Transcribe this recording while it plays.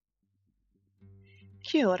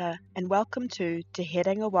Kia ora, and welcome to Te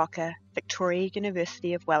Herenga Waka, Victoria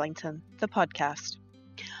University of Wellington, the podcast.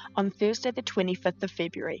 On Thursday the 25th of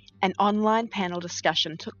February, an online panel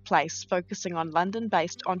discussion took place focusing on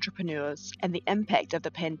London-based entrepreneurs and the impact of the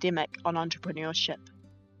pandemic on entrepreneurship.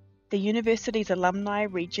 The university's alumni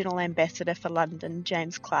regional ambassador for London,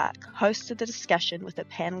 James Clark, hosted the discussion with a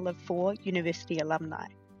panel of 4 university alumni.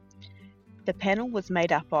 The panel was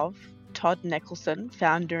made up of Todd Nicholson,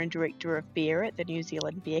 founder and director of Beer at the New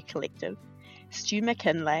Zealand Beer Collective, Stu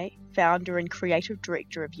McKinlay, founder and creative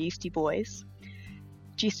director of Yeasty Boys,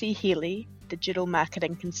 Jesse Healy, digital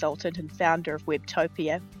marketing consultant and founder of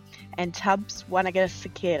Webtopia, and Tubbs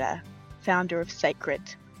Wanagasakera, founder of Sacred.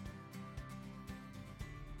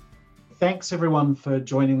 Thanks everyone for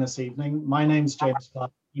joining this evening. My name's James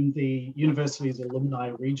Clark. I'm the university's alumni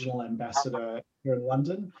regional ambassador here in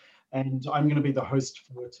London, and I'm going to be the host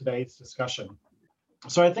for today's discussion.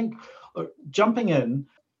 So I think jumping in,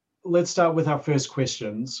 let's start with our first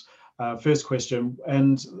question,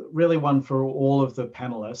 and really one for all of the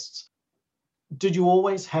panelists. Did you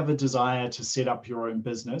always have a desire to set up your own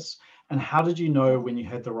business? And how did you know when you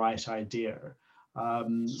had the right idea?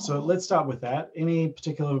 So let's start with that. Any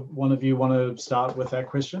particular one of you want to start with that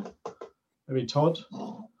question? Maybe Todd?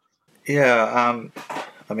 Yeah,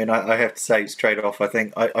 I have to say straight off, I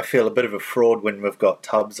think I feel a bit of a fraud when we've got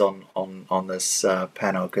Tubbs on this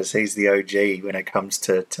panel, because he's the OG when it comes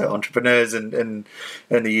to entrepreneurs in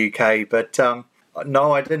the UK. But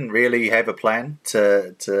no, I didn't really have a plan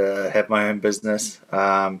to have my own business.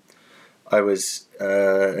 I was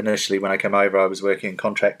initially, when I came over, I was working in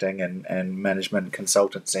contracting and management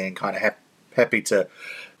consultancy, and kind of happy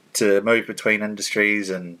to move between industries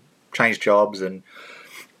and change jobs. And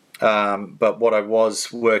but what I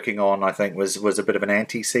was working on, I think, was a bit of an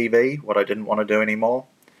anti-CV, what I didn't want to do anymore.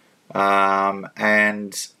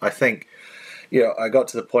 And I think, I got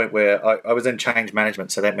to the point where I was in change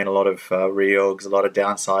management, so that meant a lot of reorgs, a lot of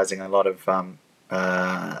downsizing, a lot of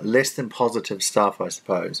less than positive stuff, I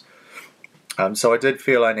suppose. So I did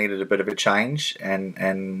feel I needed a bit of a change,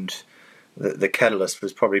 and the catalyst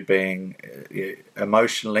was probably being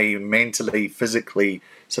emotionally, mentally, physically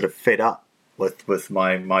sort of fed up with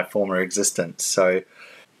my former existence. So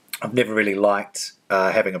I've never really liked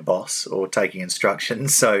having a boss or taking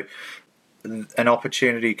instructions. So an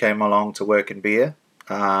opportunity came along to work in beer,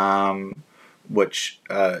 which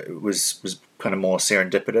was kind of more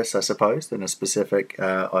serendipitous, I suppose, than a specific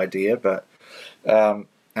idea. But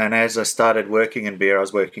and as I started working in beer, I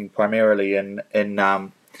was working primarily in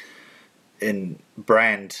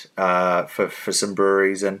brand for some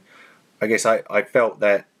breweries, and I guess I felt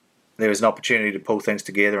that there was an opportunity to pull things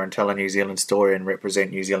together and tell a New Zealand story and represent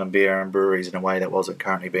New Zealand beer and breweries in a way that wasn't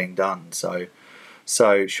currently being done. So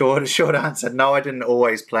short answer, no, I didn't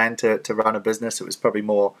always plan to run a business. It was probably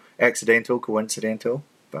more accidental, coincidental,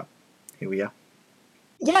 but here we are.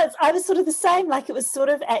 Yeah, I was sort of the same. It was sort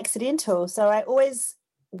of accidental. So I always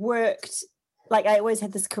worked, I always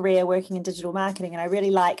had this career working in digital marketing, and I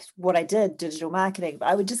really liked what I did, digital marketing, but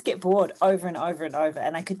I would just get bored over and over and over,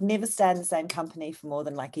 and I could never stay in the same company for more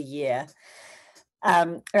than a year.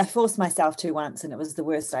 I forced myself to once, and it was the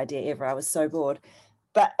worst idea ever. I was so bored.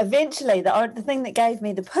 But eventually, the thing that gave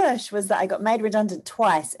me the push was that I got made redundant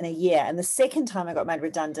twice in a year, and the second time I got made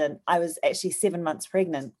redundant, I was actually 7 months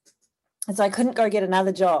pregnant. And so I couldn't go get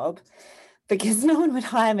another job because no one would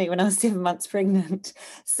hire me when I was 7 months pregnant.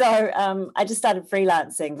 So I just started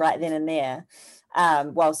freelancing right then and there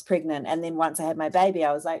whilst pregnant. And then once I had my baby,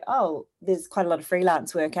 I was like, oh, there's quite a lot of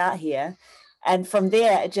freelance work out here. And from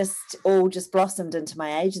there, it all blossomed into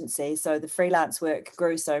my agency. So the freelance work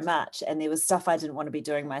grew so much, and there was stuff I didn't want to be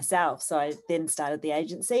doing myself. So I then started the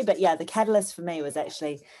agency. But yeah, the catalyst for me was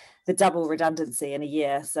actually the double redundancy in a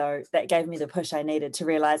year. So that gave me the push I needed to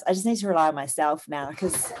realize I just need to rely on myself now,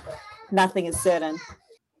 because nothing is certain.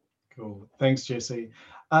 Cool. Thanks, Jesse.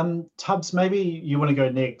 Tubbs, maybe you want to go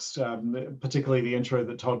next, particularly the intro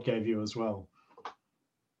that Todd gave you as well.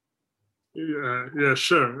 Yeah,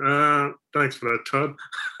 sure. Thanks for that, Todd.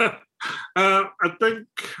 I think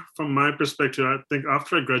from my perspective, I think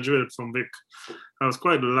after I graduated from Vic, I was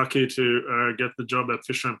quite lucky to get the job at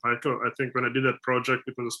Fisher & Paykel. I think when I did that project,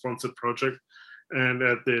 it was a sponsored project. And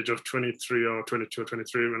at the age of 23 or 22 or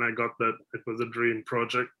 23, when I got that, it was a dream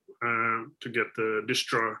project to get the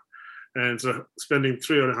distro. And so spending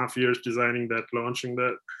 3.5 years designing that, launching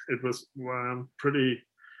that, it was pretty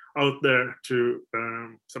out there to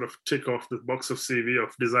sort of tick off the box of CV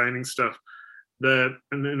of designing stuff that,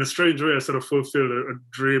 and in a strange way, I sort of fulfilled a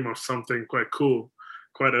dream of something quite cool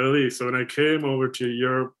quite early. So when I came over to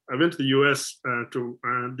Europe, I went to the US to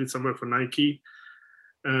did some work for Nike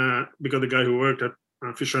because the guy who worked at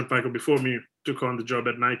Fisher & Paykel before me took on the job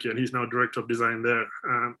at Nike, and he's now director of design there.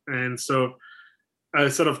 And so I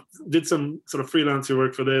sort of did some sort of freelancing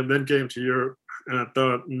work for them, then came to Europe, and I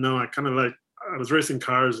thought, no, I was racing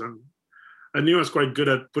cars, and I knew I was quite good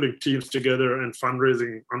at putting teams together and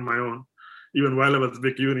fundraising on my own. Even while I was at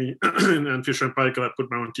Vic Uni and Fisher & Paykel, I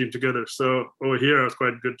put my own team together. So over here, I was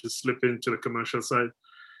quite good to slip into the commercial side.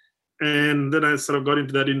 And then I sort of got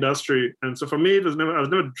into that industry. And so for me, I was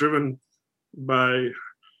never driven by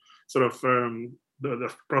sort of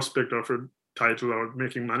the prospect of a title or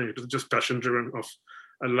making money. It was just passion driven.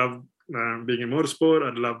 I love being in motorsport.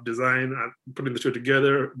 I love design. Putting the two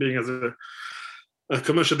together, being as a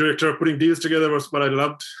commercial director, putting deals together was what I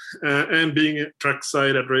loved, and being at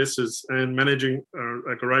trackside at races and managing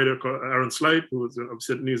like a rider called Aaron Slide, who was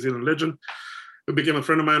obviously a New Zealand legend, who became a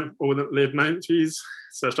friend of mine over the late 90s.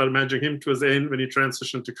 So I started managing him towards the end when he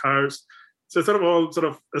transitioned to cars. So it all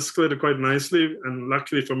escalated quite nicely, and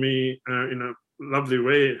luckily for me, in a lovely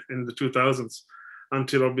way in the 2000s,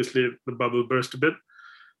 until obviously the bubble burst a bit.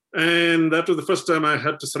 And that was the first time I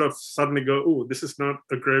had to sort of suddenly go, oh, this is not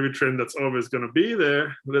a gravy train that's always going to be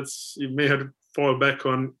there. You may have to fall back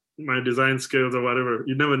on my design skills or whatever.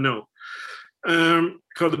 You never know.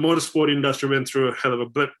 Because the motorsport industry went through a hell of a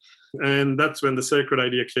blip. And that's when the Sacred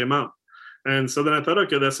idea came out. And so then I thought,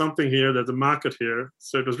 okay, there's something here. There's a market here.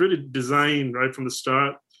 So it was really designed right from the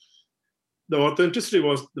start. The authenticity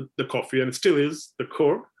was the coffee, and it still is the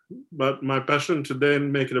core. But my passion to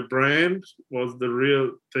then make it a brand was the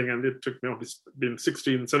real thing. And it took me, it's been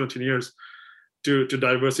 16, 17 years to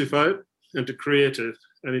diversify it and to create it.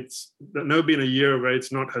 And it's never been a year where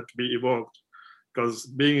it's not had to be evolved. Because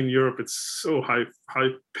being in Europe, it's so high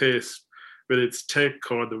paced, whether it's tech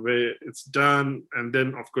or the way it's done. And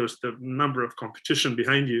then, of course, the number of competition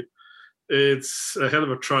behind you. It's a hell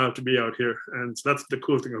of a trial to be out here. And that's the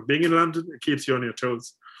cool thing of being in London. It keeps you on your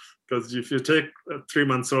toes. Because if you take 3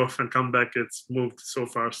 months off and come back, it's moved so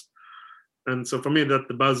fast. And so for me, that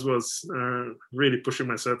the buzz was really pushing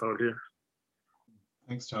myself out here.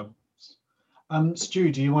 Thanks, Tom. Stu,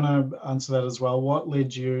 do you want to answer that as well? What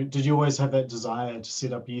led you, did you always have that desire to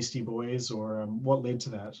set up Yeasty Boys, or what led to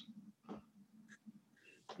that?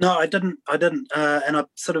 No, I didn't. And I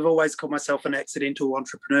sort of always called myself an accidental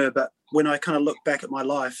entrepreneur. But when I kind of look back at my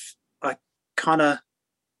life, I kind of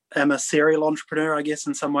am a serial entrepreneur, I guess,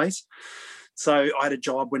 in some ways. So I had a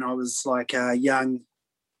job when I was like a young,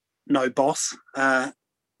 no boss,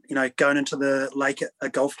 going into the lake at a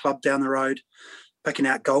golf club down the road, picking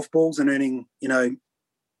out golf balls and earning,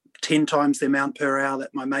 10 times the amount per hour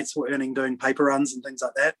that my mates were earning doing paper runs and things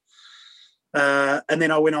like that. And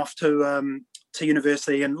then I went off to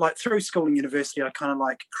university, and like through school and university, I kind of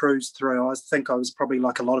like cruised through. I think I was probably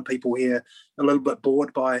like a lot of people here, a little bit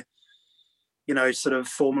bored by sort of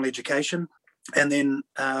formal education. And then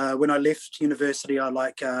when I left university, I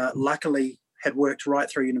luckily had worked right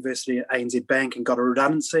through university at ANZ Bank and got a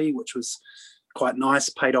redundancy, which was quite nice,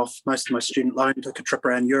 paid off most of my student loan, took a trip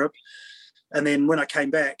around Europe. And then when I came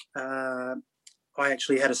back, I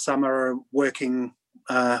actually had a summer working,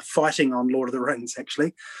 fighting on Lord of the Rings,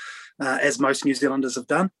 actually, as most New Zealanders have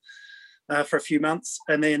done. For a few months,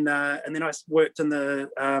 and then I worked in the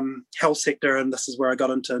health sector, and this is where I got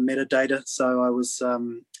into metadata. So I was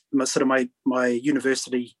my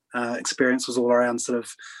university experience was all around sort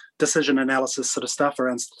of decision analysis sort of stuff,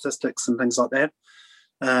 around statistics and things like that.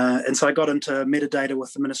 And so I got into metadata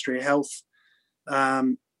with the Ministry of Health.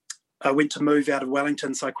 I went to move out of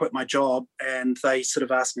Wellington, so I quit my job, and they sort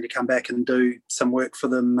of asked me to come back and do some work for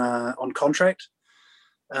them on contract.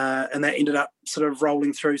 And that ended up sort of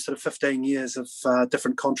rolling through sort of 15 years of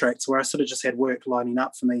different contracts where I sort of just had work lining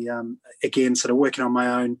up for me, again, sort of working on my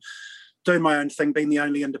own, doing my own thing, being the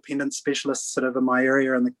only independent specialist sort of in my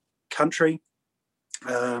area in the country.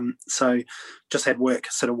 So just had work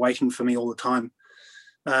sort of waiting for me all the time.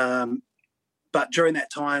 But during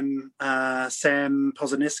that time, Sam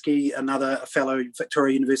Pozaneski, another fellow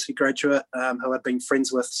Victoria University graduate who I'd been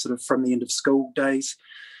friends with sort of from the end of school days,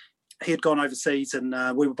 he had gone overseas, and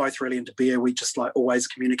we were both really into beer. We just like always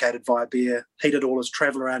communicated via beer. He did all his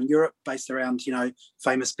travel around Europe, based around,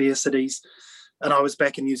 famous beer cities. And I was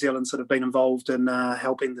back in New Zealand, sort of been involved in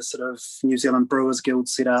helping the sort of New Zealand Brewers Guild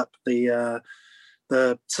set up the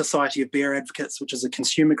Society of Beer Advocates, which is a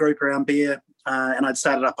consumer group around beer. And I'd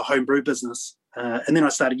started up a home brew business. And then I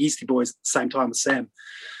started Yeasty Boys at the same time as Sam.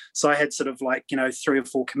 So I had sort of like, 3 or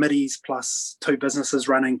 4 committees plus 2 businesses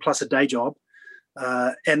running plus a day job.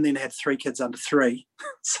 And then had 3 kids under 3.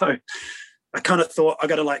 So I kind of thought I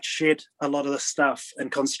got to like shed a lot of this stuff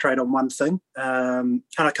and concentrate on one thing. And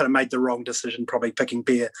I kind of made the wrong decision, probably picking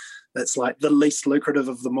beer it's like the least lucrative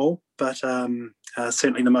of them all, but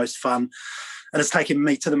certainly the most fun. And it's taken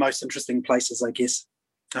me to the most interesting places, I guess.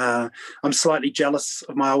 I'm slightly jealous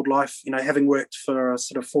of my old life, having worked for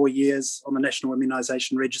sort of 4 years on the National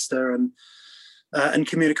Immunisation Register and in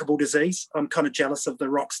communicable disease. I'm kind of jealous of the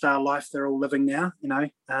rock star life they're all living now.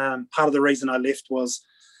 Part of the reason I left was,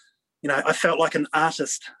 I felt like an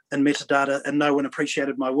artist in metadata and no one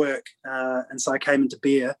appreciated my work. And so I came into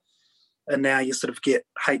beer, and now you sort of get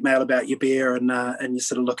hate mail about your beer, and you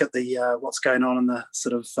sort of look at the what's going on in the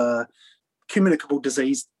sort of communicable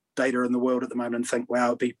disease data in the world at the moment and think, wow,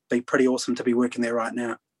 it'd be pretty awesome to be working there right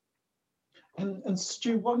now. And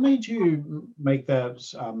Stu, what made you make that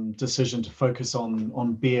decision to focus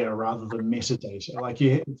on beer rather than metadata? Like,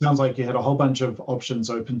 it sounds like you had a whole bunch of options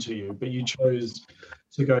open to you, but you chose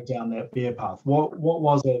to go down that beer path. What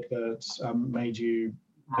was it that made you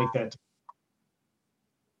make that?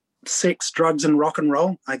 Sex, drugs, and rock and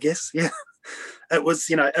roll, I guess. Yeah. It was,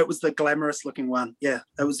 it was the glamorous looking one. Yeah.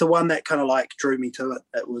 It was the one that kind of like drew me to it.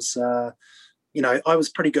 It was, I was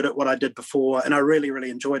pretty good at what I did before, and I really, really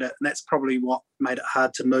enjoyed it. And that's probably what made it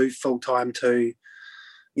hard to move full time to,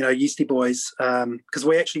 Yeasty Boys, because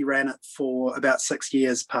we actually ran it for about 6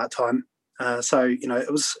 years part time. So,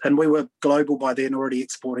 it was, and we were global by then, already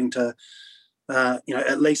exporting to,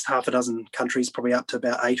 at least half a dozen countries, probably up to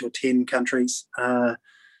about 8 or 10 countries,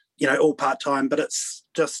 all part time. But it's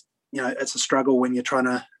just, it's a struggle when you're trying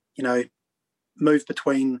to, move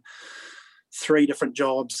between 3 different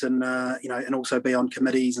jobs and, and also be on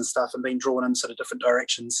committees and stuff and being drawn in sort of different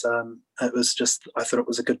directions. It was just, I thought it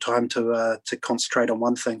was a good time to concentrate on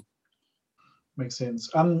one thing. Makes sense.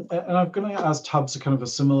 And I'm going to ask Tubbs a kind of a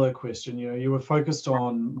similar question. You were focused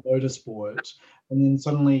on motorsport, and then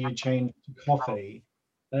suddenly you changed to coffee.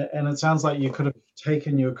 And it sounds like you could have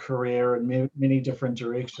taken your career in many different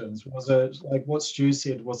directions. Was it, like what Stu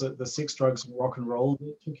said, was it the sex, drugs, and rock and roll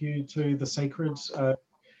that took you to the sacred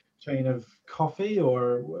chain of coffee?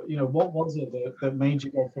 Or, what was it that made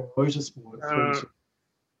you go from motorsport through to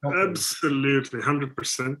coffee? Absolutely,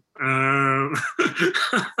 100%.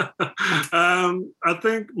 I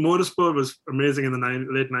think motorsport was amazing in the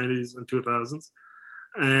late 90s and 2000s.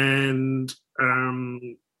 And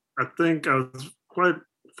I think I was quite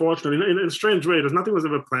fortunate in a strange way. Nothing was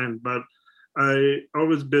ever planned, but I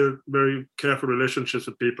always built very careful relationships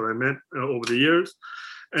with people I met over the years.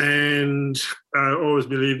 And I always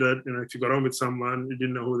believed that, if you got on with someone, you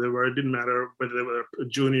didn't know who they were. It didn't matter whether they were a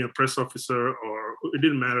junior press officer or it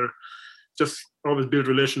didn't matter. Just always build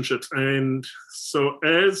relationships. And so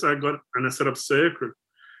as I got and I set up Sacred,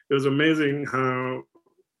 it was amazing how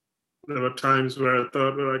there were times where I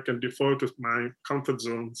thought, well, I can defocus my comfort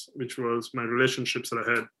zones, which was my relationships that I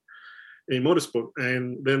had in motorsport.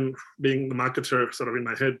 And then being the marketer sort of in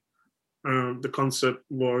my head, the concept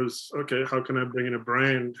was, okay, how can I bring in a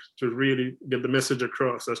brand to really get the message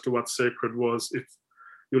across as to what Sacred was? If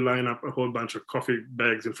you line up a whole bunch of coffee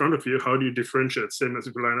bags in front of you, how do you differentiate? Same as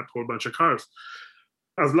if you line up a whole bunch of cars.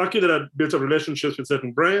 I was lucky that I built up relationships with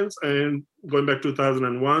certain brands, and going back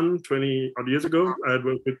 2001, 20 odd years ago, I had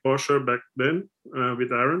worked with Porsche back then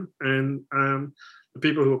with Aaron, and the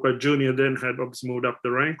people who were quite junior then had obviously moved up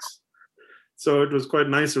the ranks. So it was quite a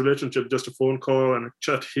nice relationship, just a phone call and a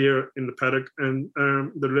chat here in the paddock, and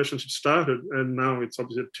the relationship started, and now it's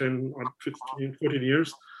obviously 10 or 15, 14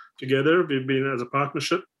 years together. We've been as a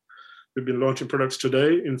partnership. We've been launching products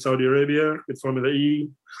today in Saudi Arabia with Formula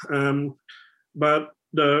E. But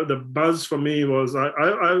the buzz for me was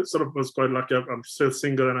I sort of was quite lucky. I'm still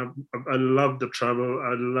single, and I loved the travel.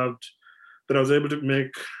 I loved that I was able to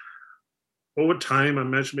make, over time, I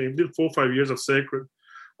managed to make 4 or 5 years of Sacred.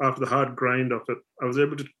 After the hard grind of it, I was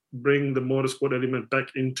able to bring the motorsport element back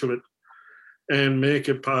into it and make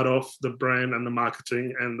it part of the brand and the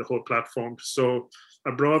marketing and the whole platform. So I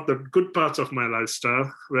brought the good parts of my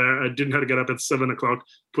lifestyle, where I didn't have to get up at 7 o'clock,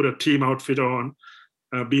 put a team outfit on,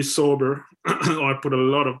 be sober, or put a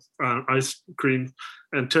lot of ice cream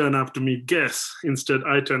and turn up to meet guests. Instead,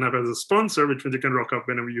 I turn up as a sponsor, which means you can rock up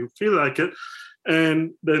whenever you feel like it,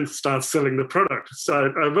 and then start selling the product.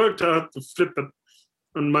 So I worked out to flip it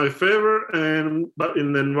in my favor, but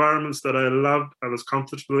in the environments that I loved, I was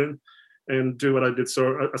comfortable in, and do what I did.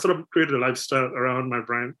 So I sort of created a lifestyle around my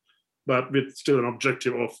brand, but with still an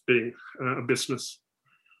objective of being a business.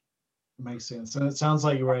 Makes sense. And it sounds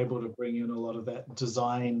like you were able to bring in a lot of that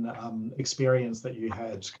design experience that you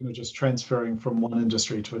had, kind of just transferring from one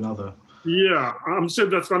industry to another. Yeah,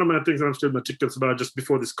 that's one of my things I'm still meticulous about. Just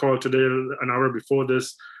before this call today, an hour before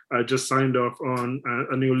this, I just signed off on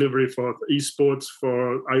a new livery for esports,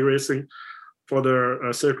 for iRacing, for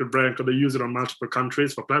their Circuit brand because they use it on multiple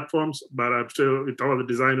countries for platforms. But I'm still with all the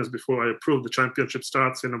designers before I approve. The championship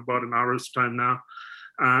starts in about an hour's time now.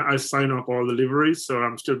 I sign off all the liveries, so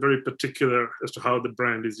I'm still very particular as to how the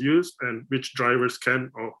brand is used and which drivers can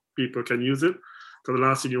or people can use it. So the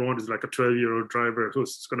last thing you want is like a 12-year-old driver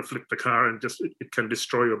who's going to flip the car and just it can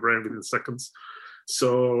destroy your brand within seconds.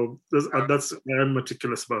 So that's I'm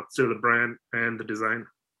meticulous about still the brand and the design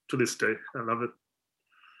to this day. I love it.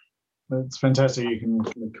 It's fantastic. You can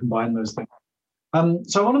combine those things.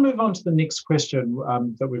 So I want to move on to the next question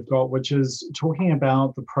that we've got, which is talking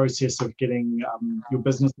about the process of getting your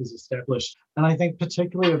businesses established. And I think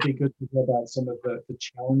particularly it'd be good to hear about some of the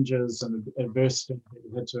challenges and adversity that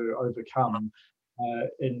you had to overcome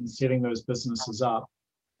in setting those businesses up.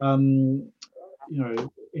 Anyone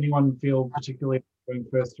feel particularly going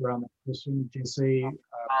first around that question? Jessie,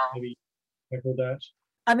 maybe tackle that.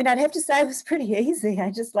 I mean, I'd have to say it was pretty easy.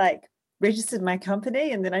 I just registered my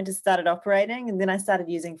company and then I just started operating, and then I started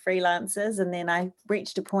using freelancers, and then I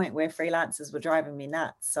reached a point where freelancers were driving me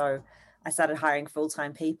nuts. So I started hiring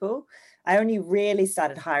full-time people. I only really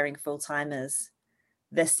started hiring full-timers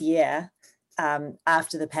this year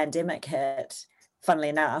after the pandemic hit, funnily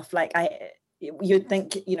enough. You'd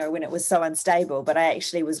think, when it was so unstable, but I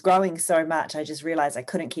actually was growing so much, I just realized I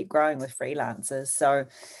couldn't keep growing with freelancers. So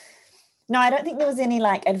no, I don't think there was any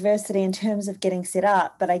adversity in terms of getting set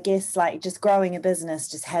up, but I guess just growing a business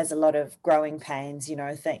just has a lot of growing pains.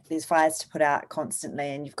 There's fires to put out constantly,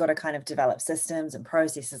 and you've got to kind of develop systems and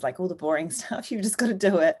processes, all the boring stuff. You've just got to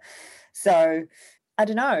do it. So I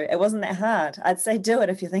don't know. It wasn't that hard. I'd say do it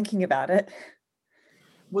if you're thinking about it.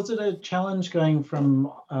 Was it a challenge going from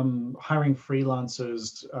hiring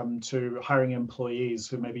freelancers to hiring employees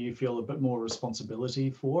who maybe you feel a bit more responsibility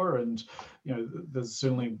for? And, there's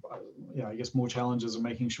certainly, I guess more challenges of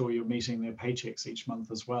making sure you're meeting their paychecks each month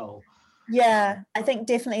as well. Yeah, I think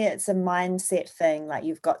definitely it's a mindset thing.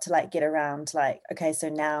 You've got to get around okay, so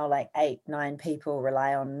now 8-9 people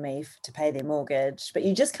rely on me to pay their mortgage, but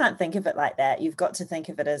you just can't think of it like that. You've got to think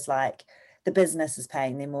of it as the business is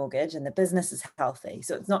paying their mortgage and the business is healthy.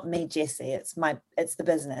 So it's not me, Jessie, it's the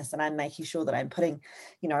business, and I'm making sure that I'm putting,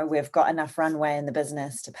 we've got enough runway in the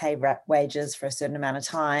business to pay wages for a certain amount of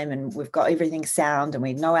time, and we've got everything sound, and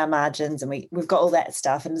we know our margins, and we've got all that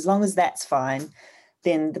stuff. And as long as that's fine,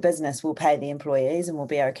 then the business will pay the employees and we'll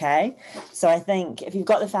be okay. So I think if you've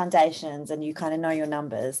got the foundations and you kind of know your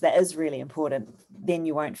numbers, that is really important. Then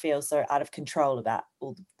you won't feel so out of control about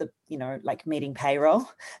all the, meeting payroll.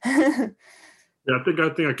 Yeah, I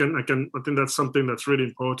think that's something that's really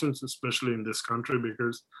important, especially in this country,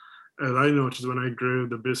 because as I noticed when I grew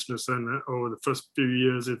the business and over the first few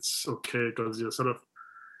years, it's okay because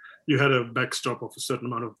you had a backstop of a certain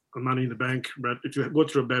amount of money in the bank. But if you go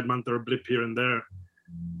through a bad month or a blip here and there,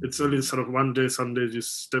 it's only one day, some days you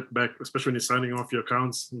step back, especially when you're signing off your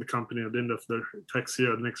accounts in the company at the end of the tax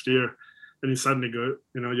year next year, and you suddenly go,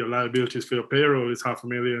 your liabilities for your payroll is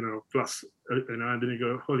 $500,000 or plus, and then you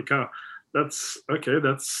go, holy cow, that's okay.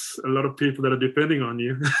 That's a lot of people that are depending on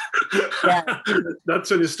you. Yeah.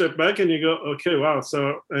 That's when you step back and you go, okay, wow.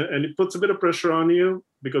 So, and it puts a bit of pressure on you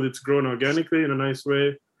because it's grown organically in a nice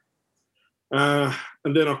way.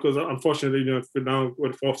 And then, of course, unfortunately, if we now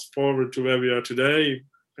would fast forward to where we are today,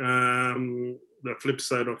 the flip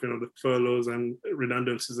side of the furloughs and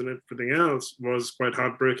redundancies and everything else was quite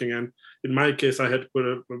heartbreaking. And in my case, I had to put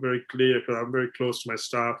a very clear, because I'm very close to my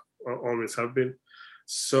staff, always have been.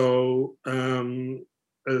 So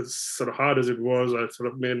as sort of hard as it was, I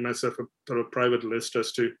sort of made myself a sort of private list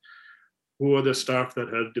as to who are the staff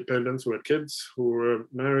that had dependents, who had kids, who were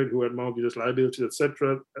married, who had mortgages, liabilities,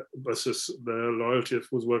 etc., versus the loyalty of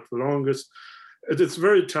who's worked the longest. It's a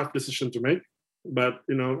very tough decision to make, but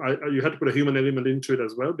you had to put a human element into it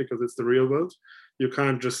as well, because it's the real world. You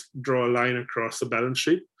can't just draw a line across the balance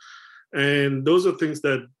sheet. And those are things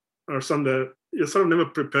that are some that you're sort of never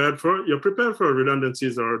prepared for. You're prepared for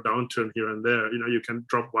redundancies or a downturn here and there. You can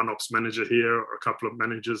drop one ops manager here or a couple of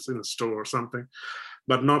managers in a store or something,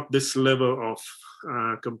 but not this level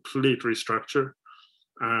of complete restructure.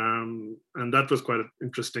 And that was quite an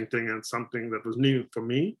interesting thing and something that was new for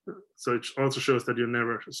me. So it also shows that you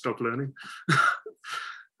never stop learning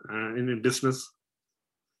in business.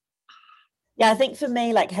 Yeah, I think for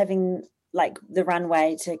me, having the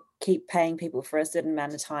runway to keep paying people for a certain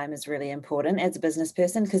amount of time is really important as a business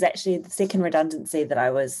person, because actually the second redundancy that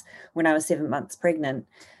I was, when I was 7 months pregnant,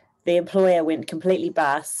 the employer went completely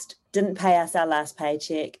bust, didn't pay us our last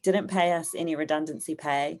paycheck, didn't pay us any redundancy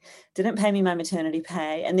pay, didn't pay me my maternity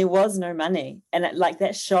pay, and there was no money. And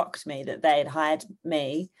that shocked me that they had hired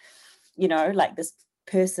me, this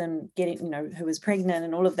person getting, who was pregnant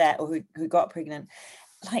and all of that, or who got pregnant,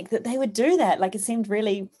 like that they would do that. Like it seemed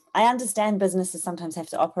really, I understand businesses sometimes have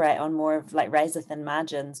to operate on more of like razor thin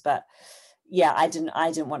margins, but yeah, I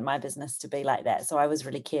didn't want my business to be like that. So I was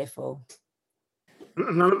really careful.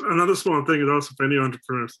 Another small thing is also for any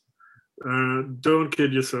entrepreneurs, don't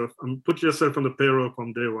kid yourself and put yourself on the payroll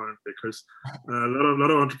from day one, because a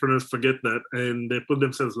lot of entrepreneurs forget that and they put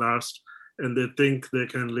themselves last and they think they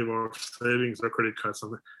can live off savings or credit cards.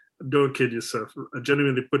 Don't kid yourself.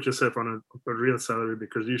 Genuinely put yourself on a real salary,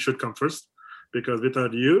 because you should come first, because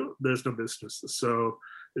without you, there's no business. So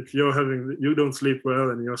if you don't sleep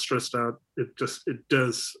well and you're stressed out, it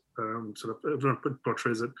does sort of, everyone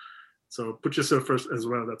portrays it. So put yourself first as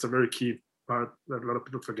well. That's a very key part that a lot of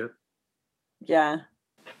people forget. Yeah.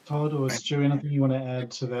 Todd or Stu, anything you want to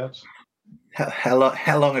add to that? How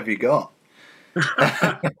long have you got?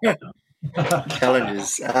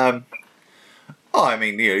 Challenges. I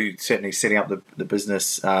mean, certainly setting up the business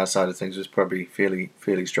side of things was probably fairly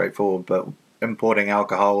straightforward, but importing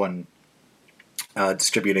alcohol and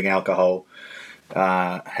distributing alcohol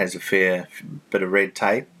has a fair bit of red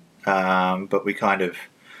tape. But we kind of,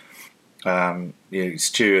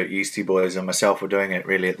 Stu at Yeasty Boys and myself were doing it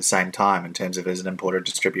really at the same time in terms of as an importer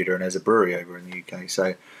distributor and as a brewery over in the UK.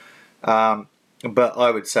 So, but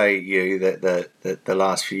I would say that the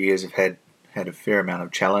last few years have had a fair amount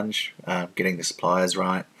of challenge, getting the suppliers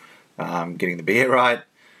right, getting the beer right.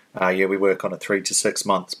 We work on a 3 to 6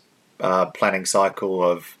 month planning cycle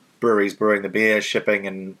of breweries brewing the beer, shipping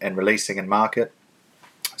and releasing in market.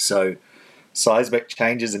 So seismic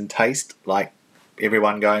changes in taste, like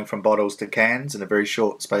everyone going from bottles to cans in a very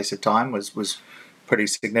short space of time, was pretty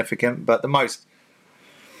significant. But the most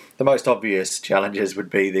obvious challenges would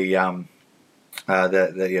be the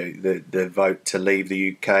vote to leave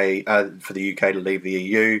the UK, for the UK to leave the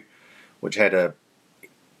EU, which had a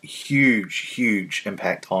huge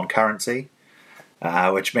impact on currency,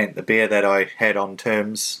 which meant the beer that I had on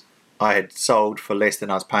terms I had sold for less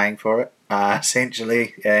than I was paying for it,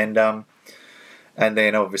 essentially, and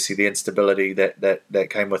then obviously the instability that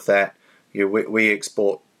came with that. We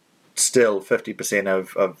export still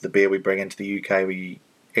 50% of the beer we bring into the UK. We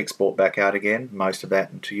export back out again, most of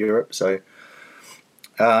that into Europe. So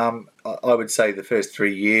I would say the first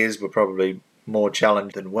 3 years were probably more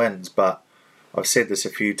challenged than wins, but I've said this a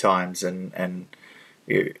few times, and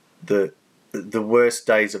the worst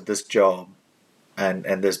days of this job and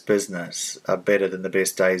this business are better than the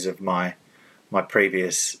best days of my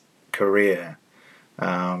previous career,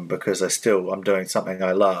 because I'm doing something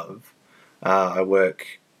I love. I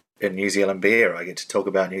work in New Zealand beer. I get to talk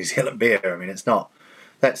about New Zealand beer. I mean, it's not,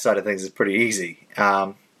 that side of things is pretty easy.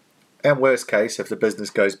 And worst case, if the business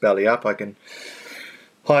goes belly up, I can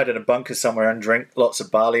hide in a bunker somewhere and drink lots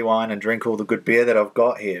of barley wine and drink all the good beer that I've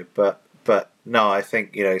got here. But no, I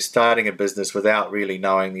think starting a business without really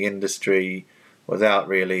knowing the industry, without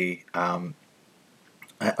really,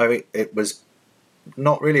 it was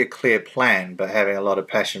not really a clear plan, but having a lot of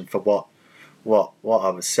passion for what I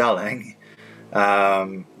was selling.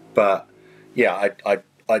 But yeah, I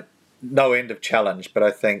no end of challenge. But I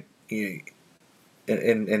think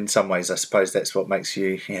in some ways, I suppose that's what makes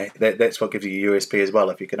you. That's what gives you a USP as well.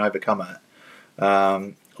 If you can overcome it,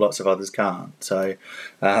 lots of others can't. So,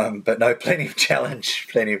 but no, plenty of challenge.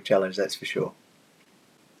 That's for sure.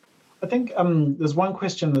 I think there's one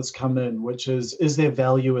question that's come in, which is there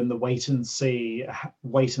value in the wait and see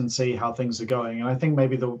how things are going? And I think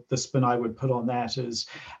maybe the spin I would put on that is,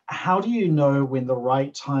 how do you know when the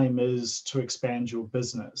right time is to expand your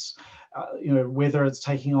business? Whether it's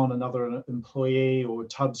taking on another employee, or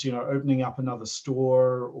Tubbs, opening up another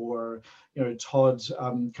store, or, Todd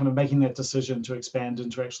kind of making that decision to expand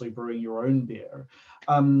into actually brewing your own beer.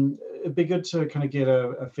 It'd be good to kind of get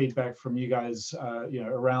a feedback from you guys,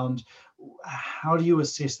 around how do you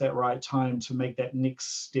assess that right time to make that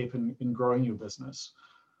next step in growing your business?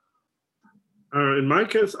 In my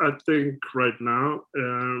case, I think right now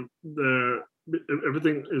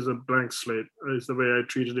everything is a blank slate. Is the way I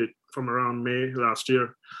treated it from around May last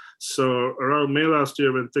year. So around May last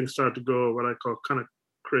year, when things started to go what I call kind of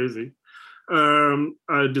crazy,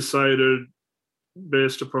 I decided,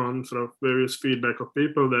 based upon sort of various feedback of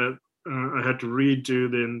people, that I had to redo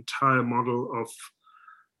the entire model of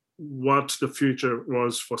what the future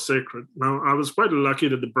was for Sacred. Now, I was quite lucky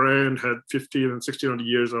that the brand had 15 and 16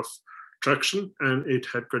 years of traction, and it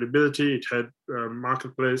had credibility, it had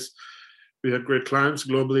marketplace, we had great clients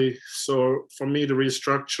globally. So for me to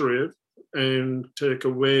restructure it and take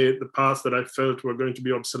away the parts that I felt were going to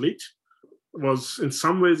be obsolete was in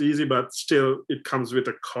some ways easy, but still it comes with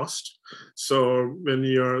a cost. So when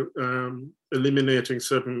you're eliminating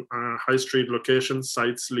certain high street locations,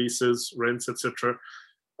 sites, leases, rents, etc.,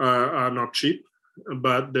 are not cheap,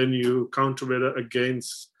 but then you counterweigh that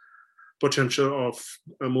against potential of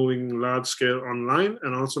moving large scale online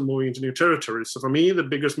and also moving into new territories. So for me, the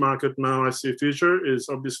biggest market now I see future is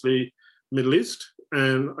obviously Middle East.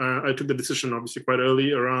 And I took the decision obviously quite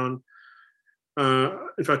early around,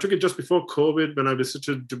 if I took it just before COVID, when I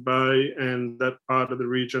visited Dubai and that part of the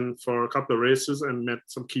region for a couple of races and met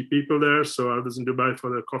some key people there. So I was in Dubai for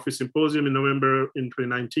the Coffee Symposium in November in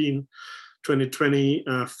 2019. 2020,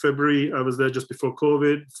 February, I was there just before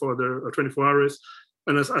COVID for the 24 hours.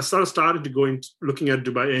 And I started to go into looking at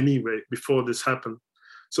Dubai anyway before this happened.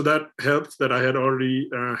 So that helped that I had already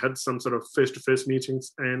had some sort of face-to-face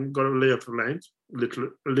meetings and got a lay of the land,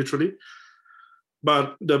 literally.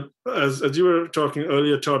 But as you were talking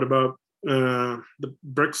earlier, Todd, about the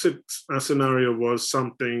Brexit scenario was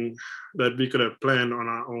something that we could have planned on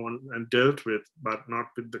our own and dealt with, but not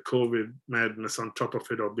with the COVID madness on top of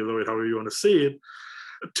it or below it, however you want to see it.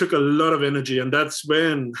 It took a lot of energy. And that's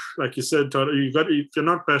when, like you said, Todd, if you're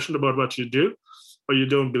not passionate about what you do or you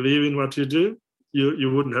don't believe in what you do,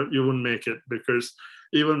 you wouldn't make it, because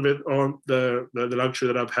even with all the luxury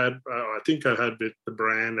that I've had, I think I've had with the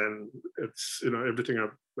brand and it's everything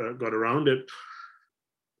I've got around it.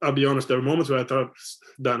 I'll be honest, there were moments where I thought,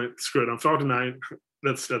 done it, screw it. I'm 49.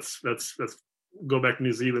 Let's go back to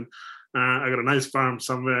New Zealand. I got a nice farm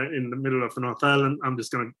somewhere in the middle of the North Island. I'm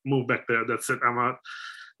just gonna move back there. That's it. I'm out.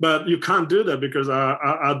 But you can't do that because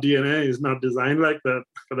our DNA is not designed like that.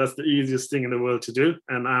 But that's the easiest thing in the world to do.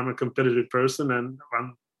 And I'm a competitive person, and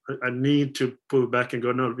I need to pull back and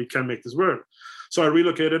go, no, we can make this work. So I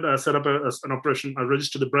relocated. I set up an operation. I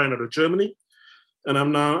registered the brand out of Germany. And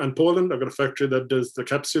I'm now in Poland. I've got a factory that does the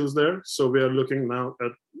capsules there. So we are looking now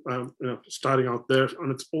at starting out there on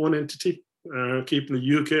its own entity, keeping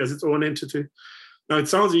the UK as its own entity. Now, it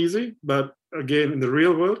sounds easy, but again, in the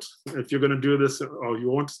real world, if you're going to do this or you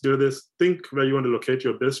want to do this, think where you want to locate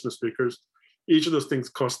your business, because each of those things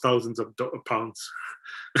costs thousands of pounds.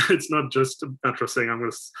 It's not just a matter of saying, I'm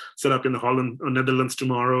going to set up in Holland or Netherlands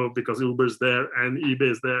tomorrow because Uber's there and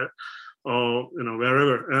eBay is there, or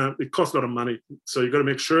wherever. It costs a lot of money. So you've got to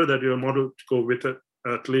make sure that your model to go with it,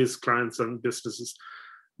 at least clients and businesses.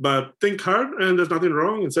 But think hard, and there's nothing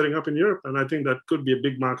wrong in setting up in Europe. And I think that could be a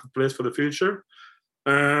big marketplace for the future.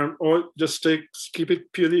 Or just keep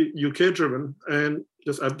it purely UK driven, and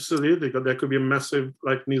just absolutely, because there could be a massive,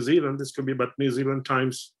 like New Zealand. This could be about New Zealand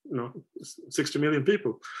times 60 million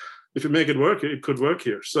people. If you make it work, it could work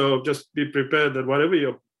here. So just be prepared that whatever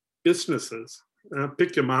your business is,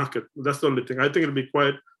 pick your market. That's the only thing. I think it'll be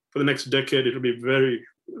quite, for the next decade, it'll be very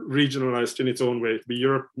regionalized in its own way. It'll be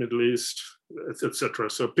Europe, Middle East, etc.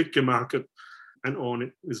 So pick your market and own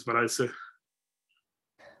it, is what I say.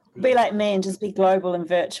 Be like me and just be global and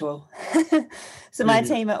virtual. So my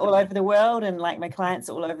team are all over the world, and like my clients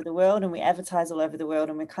are all over the world, and we advertise all over the world,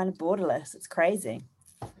 and we're kind of borderless. It's crazy.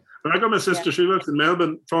 I got my sister. She works in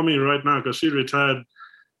Melbourne for me right now because she retired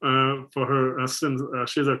for her since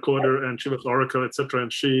she's a coder and she was Oracle, etc.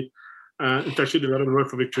 And she, in fact, she did a lot of work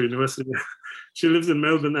for Victoria University. She lives in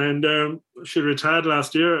Melbourne, and she retired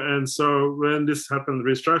last year. And so when this happened,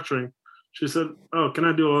 restructuring, she said, "Oh, can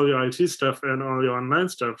I do all your IT stuff and all your online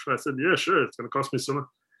stuff?" I said, "Yeah, sure. It's going to cost me so much."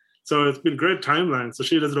 So it's been a great timeline. So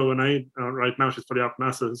she does it overnight. Right now, she's fully up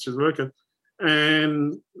now, so she's working.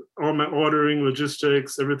 And all my ordering,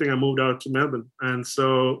 logistics, everything, I moved out to Melbourne. And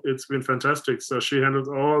so it's been fantastic. So she handles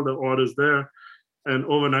all the orders there. And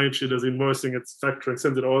overnight, she does invoicing, it's factoring,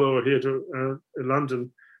 sends it all over here to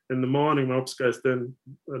London. In the morning, my ops guys then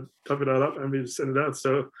top it all up and we send it out.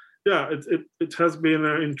 So yeah, it has been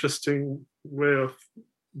an interesting way of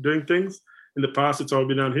doing things. In the past, it's all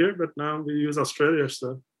been done here, but now we use Australia.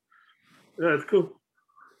 So yeah, it's cool.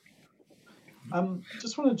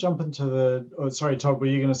 Just want to jump into sorry, Todd, were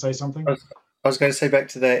you going to say something? I was going to say back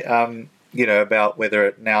to that, about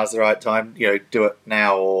whether now's the right time, do it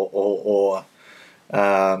now or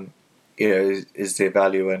is there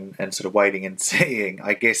value in sort of waiting and seeing?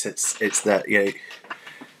 I guess it's that, you're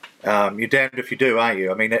damned if you do, aren't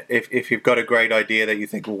you? I mean, if you've got a great idea that you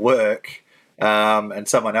think will work, and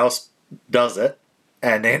someone else does it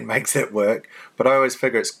and then makes it work, but I always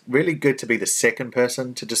figure it's really good to be the second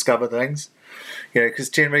person to discover things. Because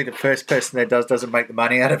generally the first person that doesn't make the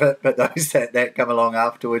money out of it, but those that come along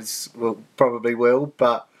afterwards probably will.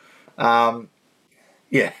 But yeah, I'm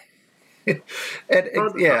a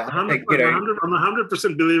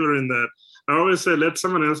 100% believer in that. I always say, let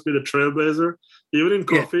someone else be the trailblazer. Even in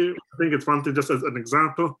coffee, I think it's one thing, just as an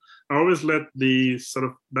example, I always let the sort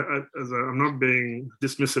of, I'm not being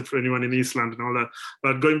dismissive for anyone in East London and all that,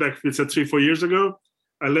 but going back, we said 3-4 years ago,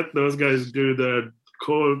 I let those guys do the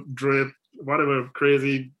cold drip, whatever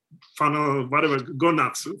crazy funnel, whatever, go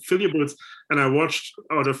nuts, fill your boots. And I watched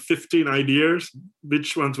out of 15 ideas,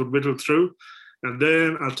 which ones would whittle through. And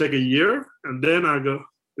then I'll take a year and then I'll go,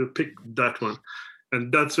 we'll pick that one.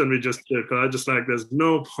 And that's when we just, because I just like, there's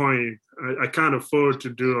no point. I can't afford to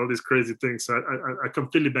do all these crazy things. So I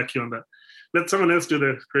completely back you on that. Let someone else do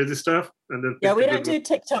the crazy stuff. And then yeah, we don't do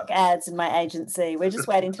TikTok ads in my agency. We're just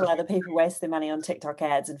waiting till other people waste their money on TikTok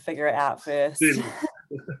ads and figure it out first.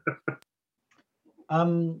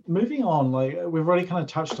 Moving on, like we've already kind of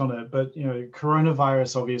touched on it, but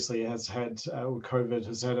coronavirus obviously has had, or COVID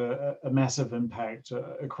has had a massive impact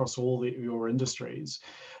across all your industries.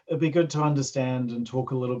 It'd be good to understand and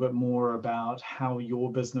talk a little bit more about how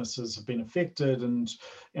your businesses have been affected and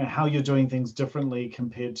how you're doing things differently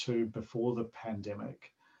compared to before the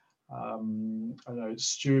pandemic. I don't know,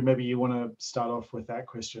 Stu, maybe you want to start off with that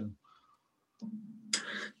question.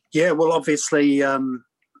 Yeah, well, obviously, kind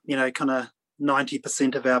of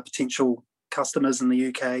 90% of our potential customers in the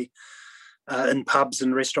UK in pubs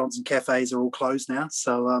and restaurants and cafes are all closed now.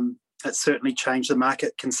 So it's certainly changed the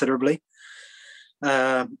market considerably.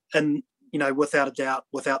 And, without a doubt,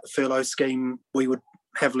 without the furlough scheme, we would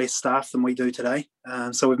have less staff than we do today.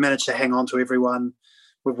 So we've managed to hang on to everyone.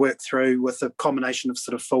 We've worked through with a combination of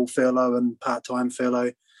sort of full furlough and part-time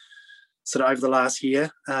furlough sort of over the last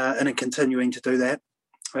year and are continuing to do that.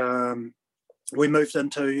 We moved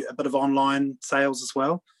into a bit of online sales as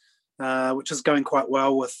well, which is going quite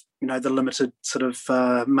well with, the limited sort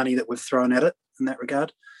of money that we've thrown at it in that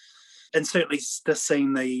regard. And certainly just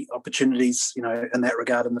seeing the opportunities, in that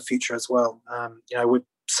regard in the future as well. We're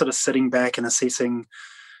sort of sitting back and assessing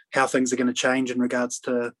how things are going to change in regards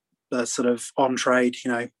to the sort of on-trade,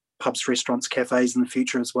 pubs, restaurants, cafes in the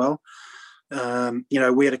future as well.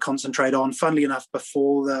 Where to concentrate on. Funnily enough,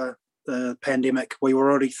 before the pandemic, we were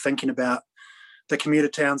already thinking about the commuter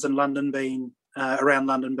towns in London being around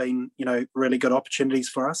London being, really good opportunities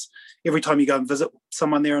for us. Every time you go and visit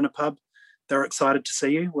someone there in a pub, they're excited to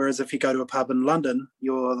see you. Whereas if you go to a pub in London,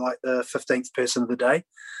 you're like the 15th person of the day.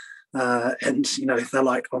 And, they're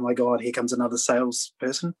like, oh my God, here comes another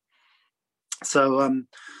salesperson. So,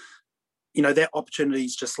 that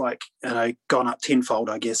opportunity's just like, gone up tenfold,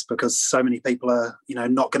 I guess, because so many people are,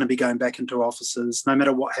 not going to be going back into offices. No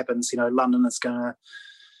matter what happens, London is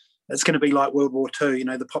it's going to be like World War II.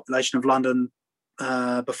 The population of London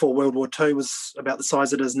before World War II was about the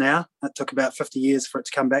size it is now. It took about 50 years for it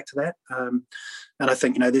to come back to that. And I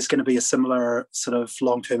think, there's going to be a similar sort of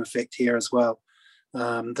long-term effect here as well.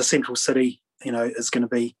 The central city, is going to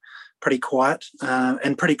be pretty quiet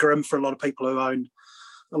and pretty grim for a lot of people who own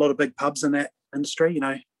a lot of big pubs in that industry.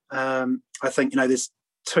 I think, there's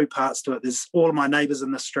two parts to it. There's all of my neighbours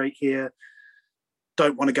in the street here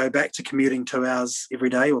don't want to go back to commuting 2 hours every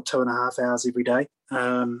day or 2.5 hours every day.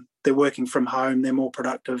 They're working from home. They're more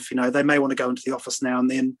productive. They may want to go into the office now and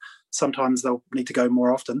then. Sometimes they'll need to go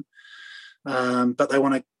more often. But they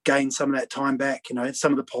want to gain some of that time back,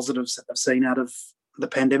 some of the positives that they've seen out of the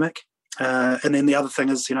pandemic. And then the other thing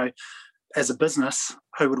is, as a business,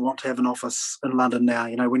 who would want to have an office in London now?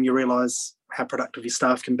 When you realise how productive your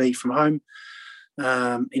staff can be from home,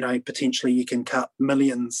 potentially you can cut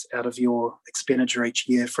millions out of your expenditure each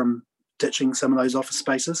year from ditching some of those office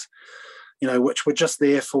spaces, which were just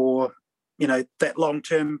there for, that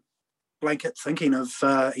long-term blanket thinking of,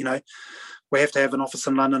 we have to have an office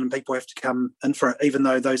in London and people have to come in for it, even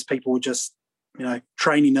though those people were just,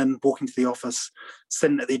 training in, walking to the office,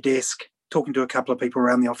 sitting at their desk, talking to a couple of people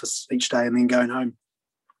around the office each day and then going home.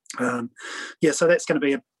 So that's going to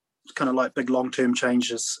be a kind of like big long-term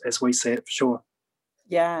changes as we see it for sure.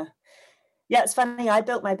 Yeah, it's funny. I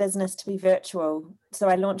built my business to be virtual. So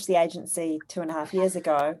I launched the agency 2.5 years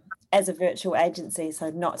ago as a virtual agency, so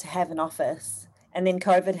not to have an office. And then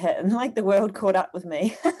COVID hit and like the world caught up with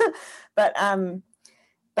me.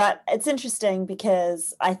 But it's interesting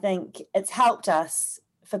because I think it's helped us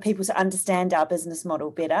for people to understand our business model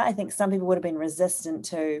better. I think some people would have been resistant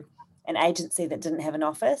to an agency that didn't have an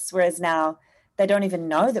office, whereas now they don't even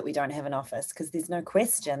know that we don't have an office because there's no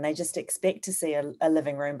question. They just expect to see a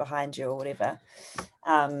living room behind you or whatever.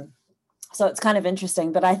 So it's kind of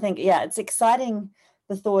interesting. But I think, it's exciting,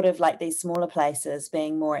 the thought of like these smaller places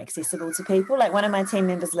being more accessible to people. Like one of my team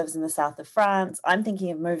members lives in the south of France. I'm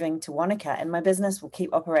thinking of moving to Wanaka and my business will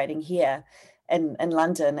keep operating here in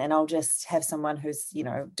London, and I'll just have someone who's,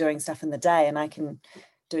 doing stuff in the day and I can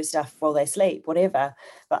do stuff while they sleep, whatever.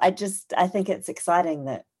 But I think it's exciting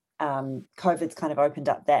that COVID's kind of opened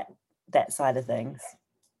up that side of things.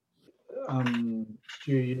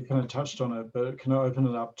 You kind of touched on it, but can I open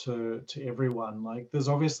it up to everyone? Like, there's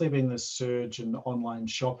obviously been this surge in online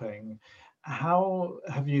shopping. How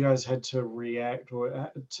have you guys had to react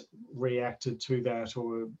or reacted to that,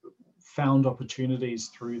 or found opportunities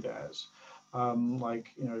through that?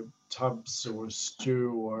 Like, Tubbs or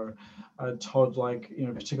Stu or Todd, like,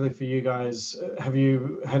 particularly for you guys, have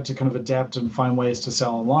you had to kind of adapt and find ways to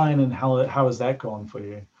sell online, and how has that gone for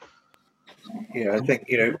you? Yeah, I think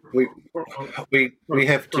we've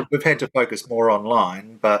had to focus more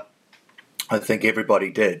online, but I think everybody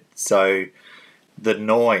did. So the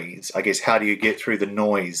noise, I guess, how do you get through the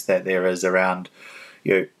noise that there is around,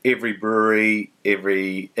 every brewery,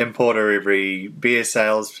 every importer, every beer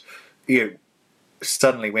sales,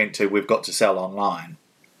 suddenly went to, we've got to sell online.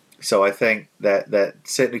 So I think that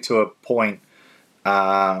certainly to a point,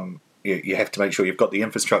 you have to make sure you've got the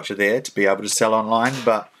infrastructure there to be able to sell online,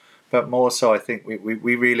 but more so, I think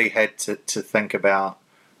we really had to think about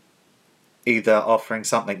either offering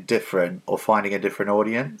something different or finding a different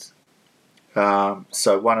audience.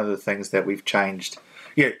 So one of the things that we've changed,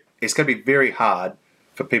 it's going to be very hard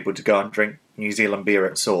for people to go and drink New Zealand beer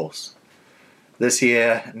at source this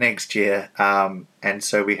year, next year. And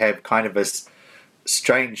so we have kind of this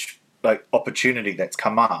strange opportunity that's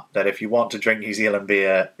come up, that if you want to drink New Zealand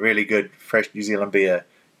beer, really good, fresh New Zealand beer,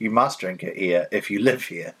 you must drink it here if you live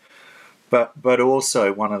here. But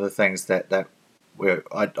also one of the things that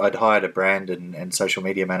I'd hired a brand and social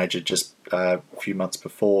media manager just a few months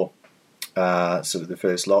before sort of the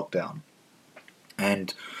first lockdown,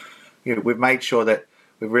 and we've made sure that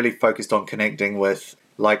we've really focused on connecting with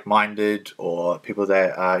like-minded or people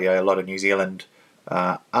that are a lot of New Zealand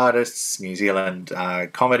artists, New Zealand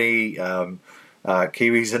comedy,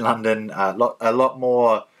 Kiwis in London, a lot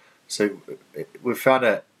more. So we've found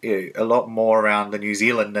a lot more around the New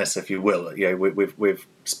Zealandness, if you will. We've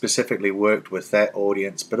specifically worked with that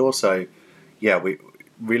audience, but also, we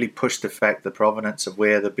really pushed the provenance of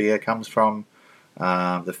where the beer comes from,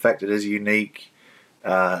 the fact it is unique,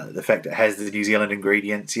 the fact it has the New Zealand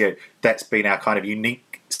ingredients. That's been our kind of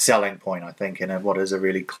unique selling point, I think, in what is a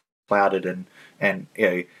really clouded and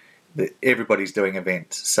everybody's doing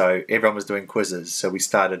events. So everyone was doing quizzes. So we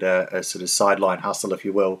started a sort of sideline hustle, if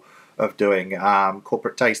you will, of doing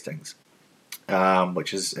corporate tastings,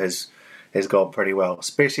 which has gone pretty well,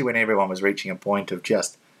 especially when everyone was reaching a point of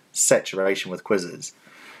just saturation with quizzes.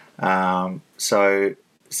 So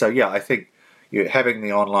I think having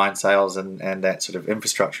the online sales and that sort of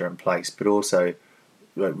infrastructure in place, but also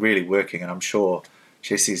really working, and I'm sure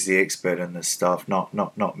Jesse's the expert in this stuff, not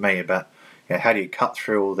me, but how do you cut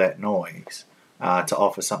through all that noise to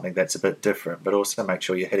offer something that's a bit different, but also make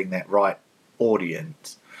sure you're hitting that right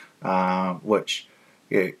audience, which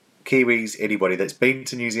Kiwis, anybody that's been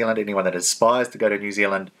to New Zealand, anyone that aspires to go to New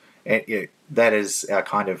Zealand, that is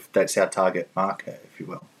that's our target market, if you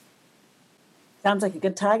will. Sounds like a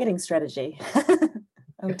good targeting strategy.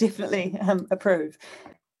 I would definitely approve.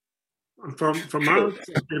 From our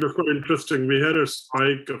perspective, it was quite interesting. We had a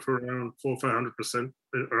spike of around 400-500%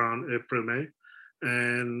 around April, May,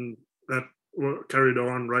 and that carried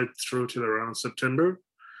on right through till around September.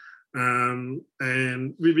 And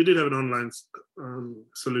we did have an online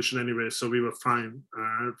solution anyway, so we were fine.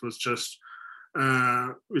 It was just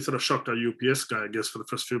we sort of shocked our UPS guy, I guess, for the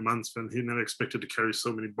first few months, when he never expected to carry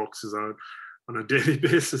so many boxes out on a daily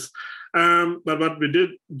basis. But what we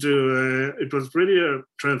did do, it was really a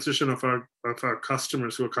transition of our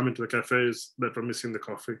customers who were coming to the cafes that were missing the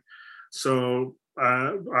coffee. So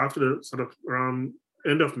after the sort of around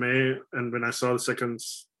end of May, and when I saw the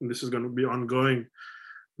seconds, and this is going to be ongoing,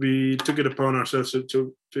 we took it upon ourselves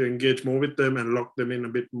to engage more with them and lock them in a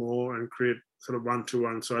bit more and create sort of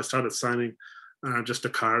one-to-one. So I started signing just a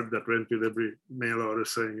card that went with every mail order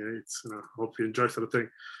saying, hey, it's, hope you enjoy, sort of thing.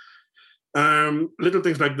 Little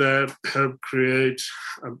things like that help create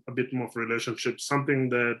a bit more of a relationship, something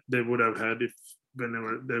that they would have had if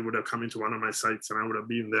whenever they would have come into one of my sites and I would have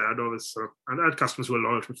been there. I had customers who were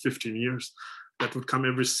loyal for 15 years that would come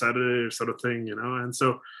every Saturday sort of thing, and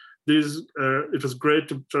so it was great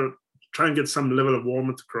to try and get some level of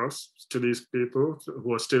warmth across to these people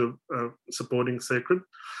who are still supporting Sacred.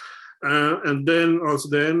 And then it was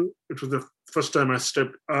the first time I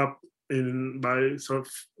stepped up by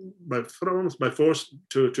force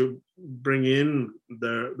to bring in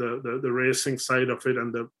the racing side of it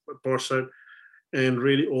and the Porsche side, and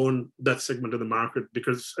really own that segment of the market.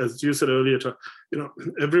 Because as you said earlier,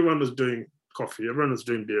 everyone was doing coffee. Everyone is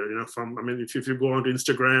doing beer. If you go onto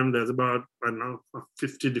Instagram, there's about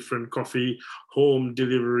 50 different coffee home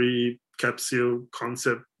delivery capsule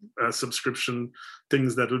concept subscription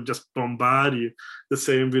things that will just bombard you. The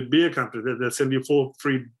same with beer companies. They'll send you 4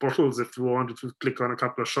 free bottles if you want to click on a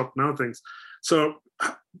couple of shop now things. So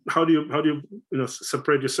how do you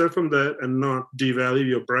separate yourself from that and not devalue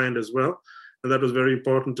your brand as well? And that was very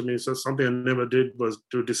important to me. So something I never did was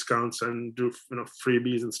do discounts and do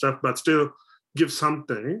freebies and stuff, but still give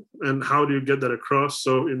something. And how do you get that across?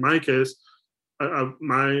 So in my case,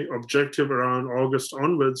 my objective around August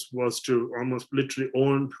onwards was to almost literally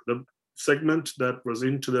own the segment that was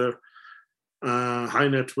into the high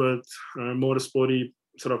net worth, motorsporty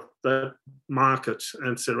sort of that market,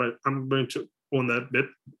 and say, right, I'm going to own that bit.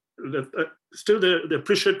 Still, they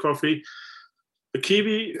appreciate coffee. The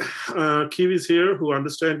Kiwis here who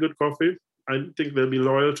understand good coffee, I think they'll be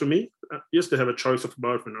loyal to me. Yes, they have a choice of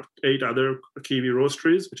about 8 other Kiwi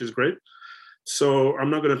roasteries, which is great. So I'm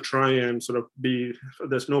not going to try and sort of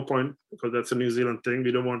there's no point, because that's a New Zealand thing.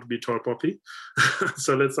 We don't want to be tall poppy.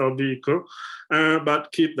 So let's all be equal.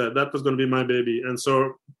 But keep that. That was going to be my baby. And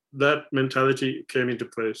so that mentality came into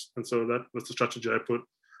place. And so that was the strategy I put.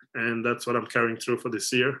 And that's what I'm carrying through for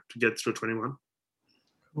this year to get through 21.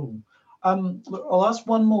 Cool. Look, I'll ask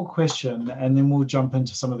one more question and then we'll jump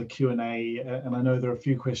into some of the Q&A. And I know there are a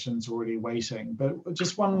few questions already waiting, but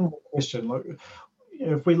just one more question. Look,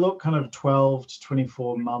 if we look kind of 12 to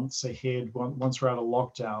 24 months ahead, once we're out of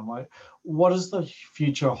lockdown, like what does the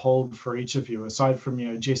future hold for each of you? Aside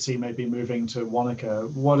from, Jesse maybe moving to Wanaka,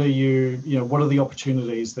 what are what are the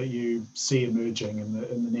opportunities that you see emerging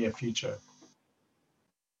in the near future?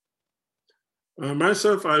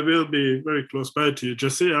 Myself, I will be very close by to you,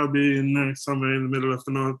 Jesse. I'll be somewhere in the middle of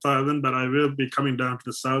the North Island, but I will be coming down to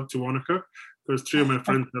the south to Wanaka, because 3 of my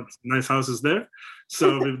friends have nice houses there.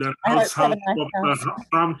 So we've done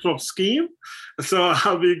farm swap scheme. So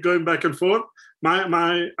I'll be going back and forth.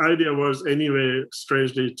 My idea was anyway,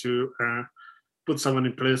 strangely, to put someone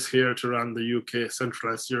in place here to run the UK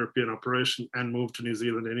centralized European operation and move to New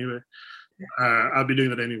Zealand anyway. I'll be doing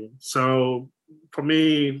that anyway. So for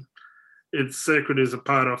me, it's sacred is a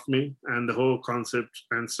part of me and the whole concept.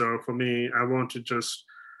 And so for me, I want to just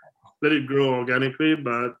let it grow organically.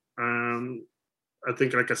 But I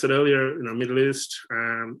think, like I said earlier, Middle East,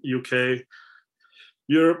 UK,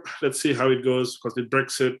 Europe, let's see how it goes. Because with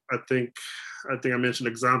Brexit, I think I mentioned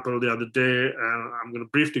an example the other day. I'm going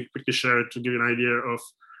to quickly share it to give you an idea of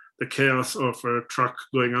the chaos of a truck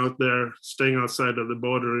going out there, staying outside of the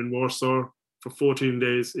border in Warsaw for 14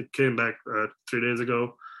 days. It came back 3 days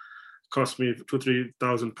ago. Cost me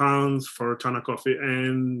 £2,000-3,000 for a ton of coffee,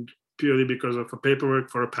 and purely because of the paperwork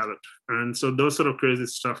for a pallet. And so those sort of crazy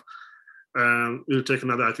stuff will take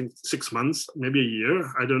another, I think, 6 months, maybe a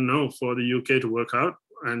year, I don't know, for the UK to work out,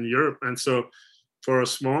 and Europe. And so for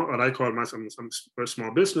what I call myself a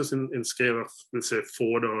small business in scale of, let's say,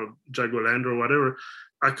 Ford or Jaguar Land or whatever,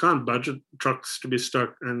 I can't budget trucks to be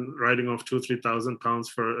stuck and riding off £2,000-3,000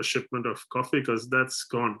 for a shipment of coffee, because that's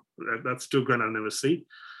gone. That's $2,000 I'll never see.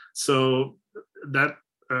 So that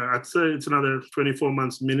I'd say it's another 24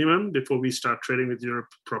 months minimum before we start trading with Europe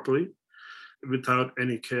properly without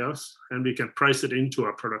any chaos, and we can price it into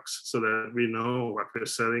our products so that we know what we're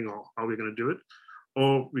selling or how we're going to do it,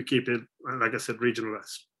 or we keep it, like I said,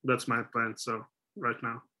 regionalized. That's my plan. So right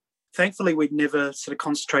now, thankfully, we've never sort of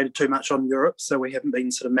concentrated too much on Europe, so we haven't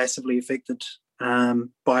been sort of massively affected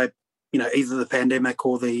by either the pandemic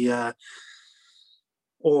or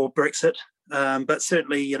or Brexit. But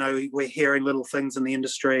certainly, we're hearing little things in the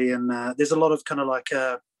industry, and there's a lot of kind of like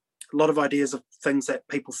a lot of ideas of things that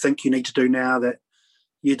people think you need to do now that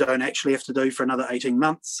you don't actually have to do for another 18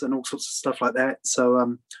 months and all sorts of stuff like that.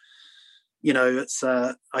 So, it's,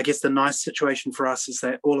 I guess the nice situation for us is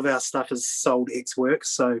that all of our stuff is sold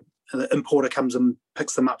ex-works. So the importer comes and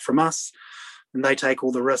picks them up from us, and they take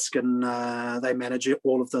all the risk, and they manage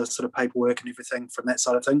all of the sort of paperwork and everything from that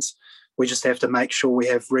side of things. We just have to make sure we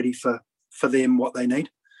have ready for them what they need.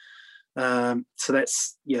 So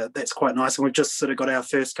that's quite nice. And we've just sort of got our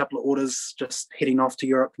first couple of orders just heading off to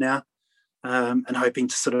Europe now, and hoping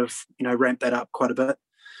to sort of, ramp that up quite a bit.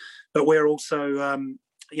 But we're also,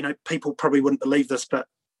 people probably wouldn't believe this, but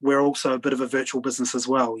we're also a bit of a virtual business as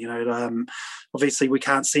well. Obviously we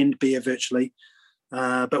can't send beer virtually,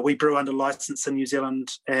 but we brew under license in New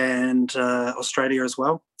Zealand and Australia as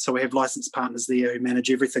well. So we have licensed partners there who manage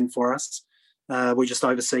everything for us. We just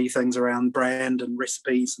oversee things around brand and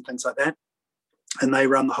recipes and things like that. And they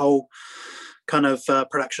run the whole kind of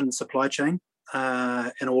production supply chain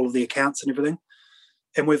and all of the accounts and everything.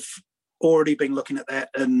 And we've already been looking at that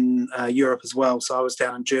in Europe as well. So I was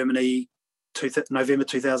down in Germany November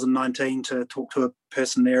 2019 to talk to a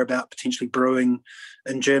person there about potentially brewing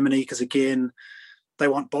in Germany, because again, they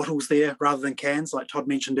want bottles there rather than cans. Like Todd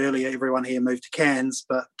mentioned earlier, everyone here moved to cans,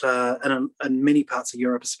 but in many parts of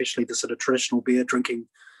Europe, especially the sort of traditional beer drinking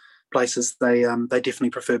places, they definitely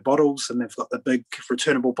prefer bottles, and they've got the big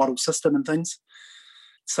returnable bottle system and things.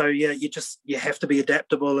 So yeah, you have to be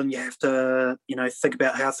adaptable, and you have to think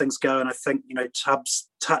about how things go. And I think Tubbs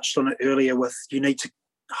touched on it earlier with you need to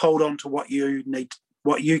hold on to what you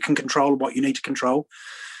can control, what you need to control,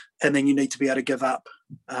 and then you need to be able to give up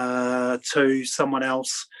to someone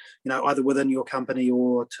else, either within your company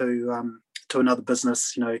or to another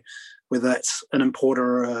business, whether that's an importer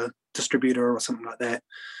or a distributor or something like that.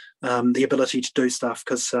 The ability to do stuff,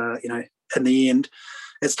 because in the end,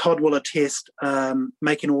 as Todd will attest,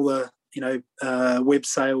 making all the web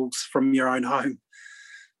sales from your own home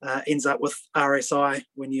ends up with RSI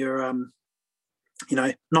when you're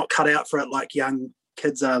not cut out for it like young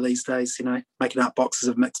kids are these days, making up boxes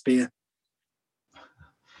of mixed beer.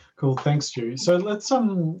 Cool, thanks, Stu. So let's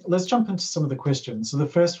jump into some of the questions. So the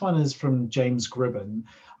first one is from James Gribben,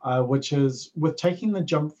 which is, with taking the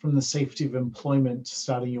jump from the safety of employment to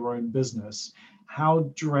starting your own business,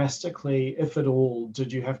 how drastically, if at all,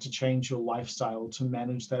 did you have to change your lifestyle to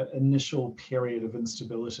manage that initial period of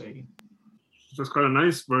instability? It was quite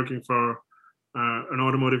nice working for an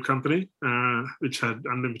automotive company, which had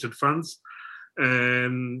unlimited funds.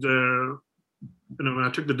 And when I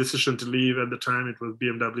took the decision to leave at the time, it was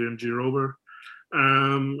BMW MG Rover.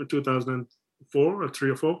 In 2004 or 3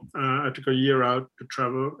 or 4, I took a year out to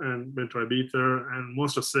travel and went to Ibiza, and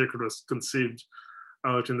most of Sacred was conceived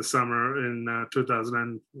out in the summer in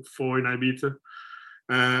 2004 in Ibiza.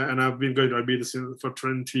 And I've been going to Ibiza for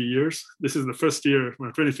 20 years. This is my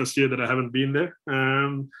 21st year that I haven't been there.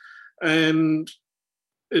 And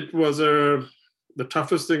it was the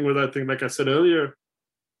toughest thing was, I think, like I said earlier,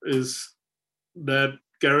 is that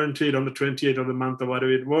guaranteed on the 28th of the month or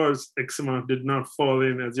whatever it was, X amount did not fall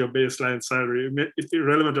in as your baseline salary,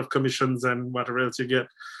 irrelevant of commissions and whatever else you get.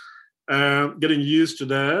 Getting used to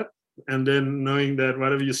that, and then knowing that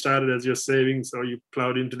whatever you started as your savings or you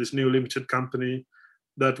plowed into this new limited company,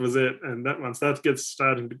 that was it. And that once that gets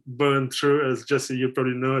starting to burn through, as Jesse, you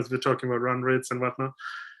probably know, as we're talking about run rates and whatnot,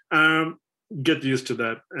 get used to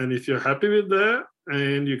that. And if you're happy with that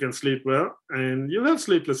and you can sleep well, and you'll have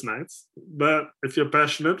sleepless nights, but if you're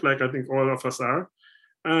passionate, like I think all of us are,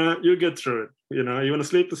 you'll get through it. You want to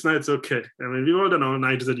sleepless nights, okay. I mean, we've all done all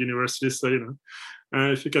nighters at university, so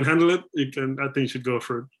if you can handle it, I think you should go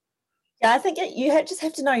for it. Yeah, I think you just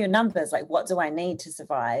have to know your numbers. Like, what do I need to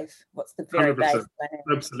survive? What's the very 100%. base?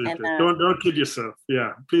 Absolutely. Don't kid yourself.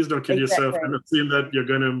 Yeah, please don't kid yourself and assume that you're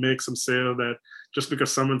going to make some sale, that just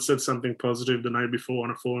because someone said something positive the night before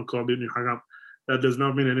on a phone call and you hung up, that does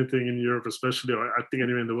not mean anything in Europe, especially, or I think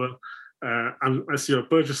anywhere in the world. Unless you're a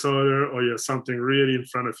purchase order or you're something really in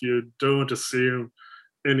front of you, don't assume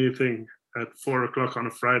anything at 4 o'clock on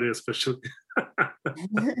a Friday, especially.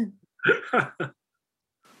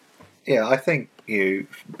 Yeah, I think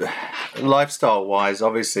lifestyle-wise, I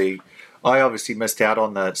obviously missed out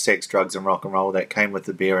on the sex, drugs, and rock and roll that came with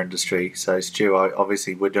the beer industry. So, Stu,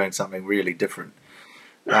 obviously we're doing something really different.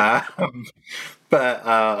 But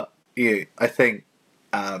I think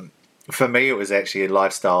for me it was actually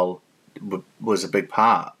lifestyle was a big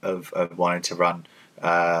part of wanting to run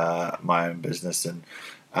my own business. And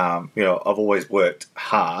I've always worked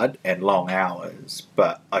hard and long hours,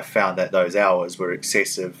 but I found that those hours were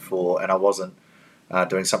excessive and I wasn't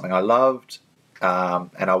doing something I loved,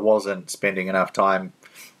 and I wasn't spending enough time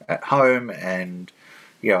at home. And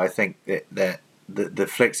I think that the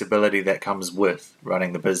flexibility that comes with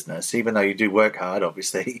running the business, even though you do work hard,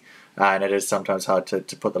 obviously, and it is sometimes hard to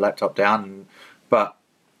put the laptop down, but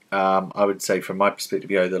I would say from my perspective,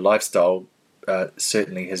 the lifestyle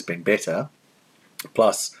certainly has been better.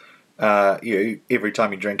 Plus, every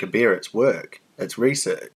time you drink a beer, it's work, it's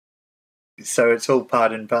research, so it's all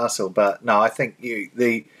part and parcel. But no, I think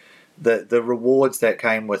the rewards that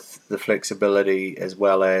came with the flexibility, as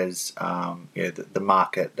well as the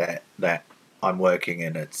market that I'm working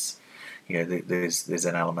in, it's there's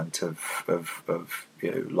an element of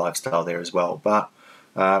lifestyle there as well. But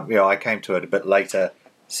I came to it a bit later,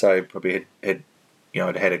 so probably I'd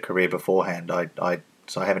had a career beforehand.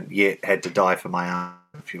 So I haven't yet had to die for my art,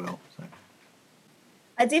 if you will. So.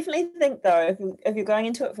 I definitely think, though, if you're going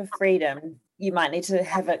into it for freedom, you might need to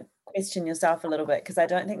have a question yourself a little bit, because I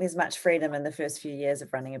don't think there's much freedom in the first few years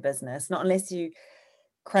of running a business, not unless you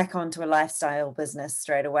crack onto a lifestyle business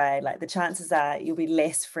straight away. Like, the chances are you'll be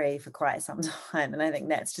less free for quite some time, and I think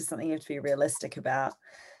that's just something you have to be realistic about.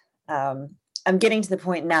 I'm getting to the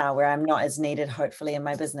point now where I'm not as needed, hopefully, in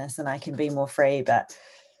my business, and I can be more free. But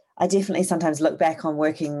I definitely sometimes look back on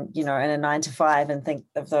working, in a 9 to 5 and think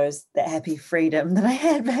of that happy freedom that I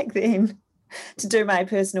had back then to do my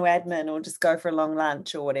personal admin or just go for a long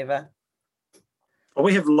lunch or whatever. Well,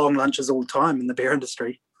 we have long lunches all the time in the beer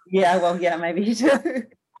industry. Yeah, well, yeah, maybe you do.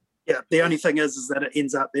 Yeah, the only thing is that it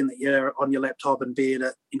ends up then that you're on your laptop in bed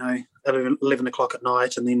at, 11 o'clock at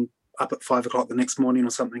night and then up at 5 o'clock the next morning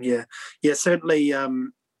or something. Yeah, certainly.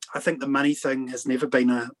 I think the money thing has never been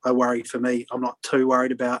a worry for me. I'm not too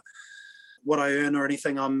worried about what I earn or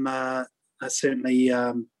anything. I'm certainly,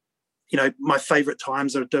 my favourite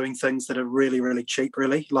times are doing things that are really, really cheap,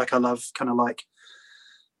 really. Like I love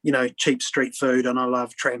cheap street food, and I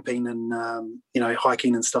love tramping and,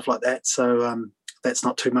 hiking and stuff like that. So that's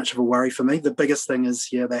not too much of a worry for me. The biggest thing is,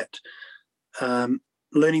 that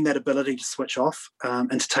learning that ability to switch off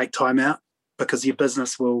and to take time out, because your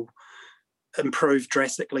business will improve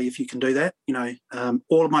drastically if you can do that.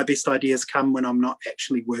 All of my best ideas come when I'm not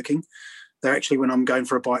actually working. They're actually when I'm going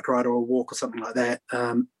for a bike ride or a walk or something like that.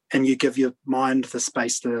 And you give your mind the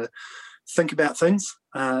space to think about things,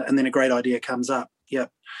 and then a great idea comes up.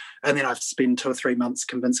 Yep. And then I've spent 2 or 3 months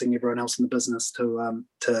convincing everyone else in the business to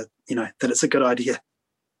that it's a good idea.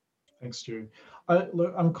 Thanks, Stu.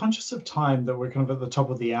 Look, I'm conscious of time, that we're kind of at the top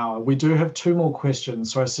of the hour. We do have 2 more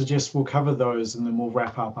questions, so I suggest we'll cover those and then we'll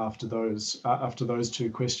wrap up after those 2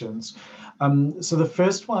 questions. So the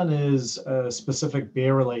first one is a specific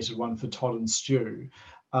beer-related one for Todd and Stu.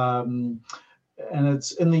 And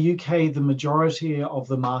it's in the UK, the majority of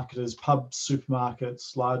the market is pubs,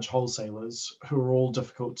 supermarkets, large wholesalers, who are all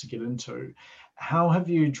difficult to get into. How have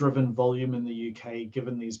you driven volume in the UK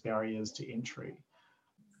given these barriers to entry?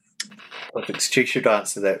 I think Stu should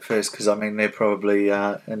answer that first, because they're probably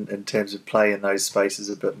in terms of play in those spaces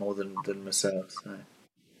a bit more than myself. So.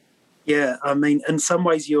 Yeah, in some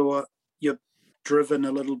ways you're driven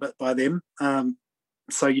a little bit by them.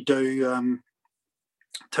 So you do.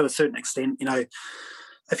 To a certain extent,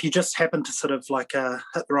 if you just happen to sort of hit the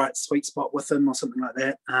right sweet spot with them or something like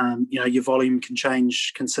that, your volume can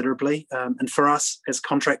change considerably. And for us as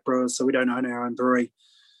contract brewers, so we don't own our own brewery,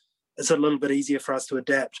 it's a little bit easier for us to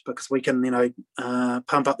adapt, because we can,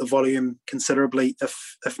 pump up the volume considerably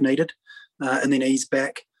if needed, and then ease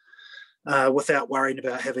back without worrying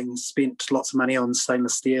about having spent lots of money on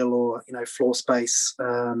stainless steel or, floor space,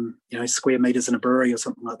 square meters in a brewery or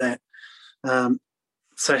something like that.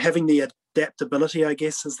 So having the adaptability, I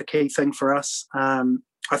guess, is the key thing for us.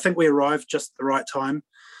 I think we arrived just at the right time.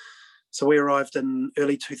 So we arrived in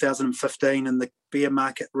early 2015 and the beer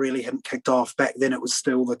market really hadn't kicked off. Back then it was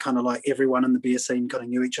still the kind of everyone in the beer scene kind of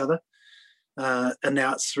knew each other. And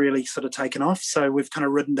now it's really sort of taken off. So we've kind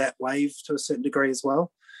of ridden that wave to a certain degree as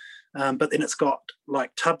well. But then it's got,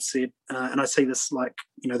 like Tubb said, and I see this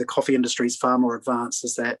the coffee industry is far more advanced,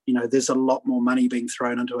 is that, there's a lot more money being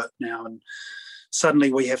thrown into it now. And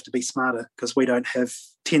suddenly we have to be smarter because we don't have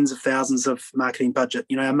tens of thousands of marketing budget.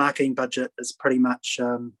 Our marketing budget is pretty much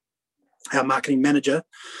our marketing manager,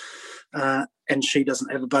 and she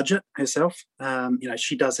doesn't have a budget herself.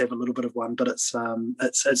 She does have a little bit of one, but it's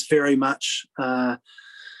very much the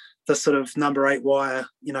sort of number 8 wire,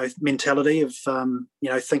 mentality of,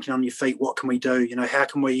 thinking on your feet. What can we do? How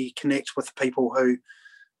can we connect with people who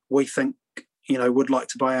we think, would like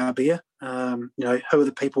to buy our beer? Who are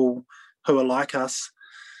the people who are like us,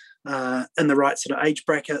 in the right sort of age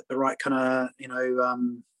bracket, the right kind of,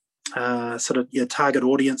 target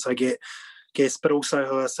audience, I guess, but also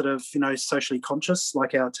who are sort of, socially conscious,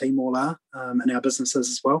 like our team all are, and our businesses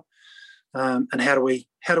as well. And how do we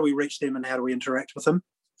reach them and how do we interact with them?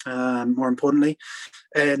 More importantly,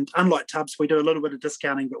 and unlike Tubbs, we do a little bit of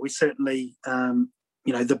discounting, but we certainly,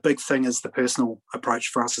 the big thing is the personal approach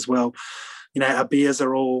for us as well. Our beers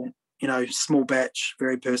are all, small batch,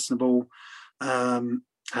 very personable, and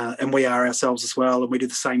we are ourselves as well. And we do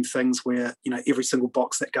the same things where, every single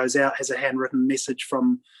box that goes out has a handwritten message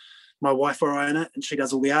from my wife or I in it, and she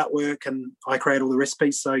does all the artwork and I create all the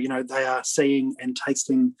recipes. So, they are seeing and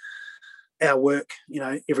tasting our work,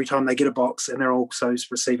 every time they get a box, and they're also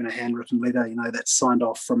receiving a handwritten letter, that's signed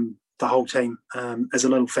off from the whole team as a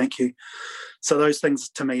little thank you. So those things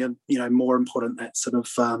to me are, more important, that sort of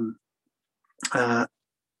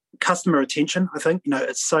customer attention. I think,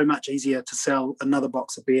 it's so much easier to sell another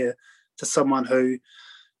box of beer to someone who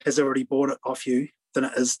has already bought it off you than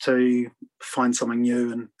it is to find something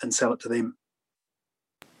new and sell it to them.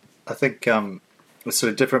 I think it's sort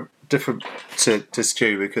of different to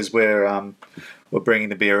Stu, because we're bringing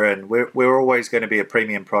the beer in. We're always going to be a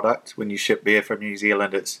premium product. When you ship beer from New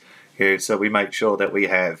Zealand, it's here, so we make sure that we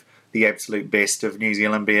have the absolute best of New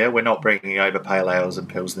Zealand beer. We're not bringing over pale ales and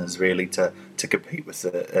pilsners really to compete with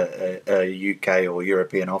a UK or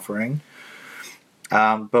European offering.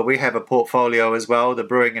 But we have a portfolio as well. The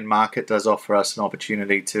Brewing and Market does offer us an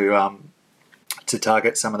opportunity to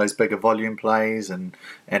target some of those bigger volume plays and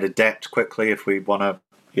adapt quickly if we want to.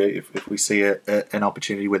 If we see an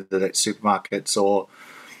opportunity, whether that's supermarkets or,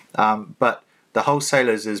 but the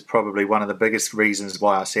wholesalers is probably one of the biggest reasons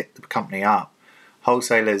why I set the company up.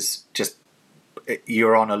 Wholesalers, just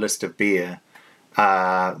you're on a list of beer.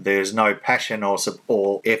 There's no passion or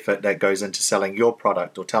effort that goes into selling your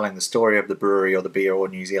product or telling the story of the brewery or the beer or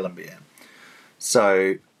New Zealand beer.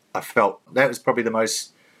 So I felt that was probably the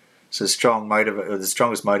most strong motivator. The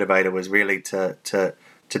strongest motivator was really to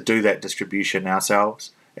do that distribution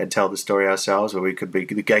ourselves and tell the story ourselves, where we could be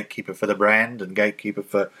the gatekeeper for the brand and gatekeeper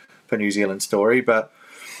for New Zealand story. But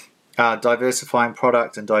diversifying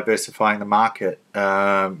product and diversifying the market,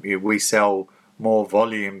 we sell more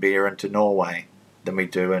volume beer into Norway than we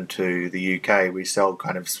do into the UK. We sell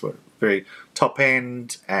kind of very top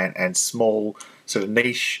end and small sort of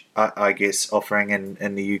niche, I guess, offering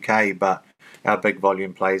in the UK, but our big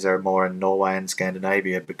volume plays are more in Norway and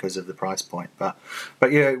Scandinavia because of the price point. But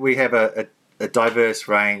yeah, we have a diverse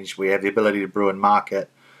range. We have the ability to brew and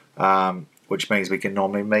market, which means we can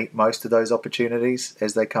normally meet most of those opportunities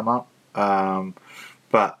as they come up.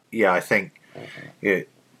 But yeah, I think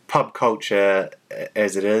pub culture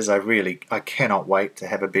as it is, I cannot wait to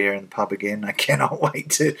have a beer in the pub again. I cannot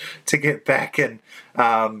wait to get back. And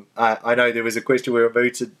I know there was a question we were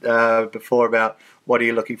mooted before about what are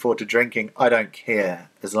you looking forward to drinking. I don't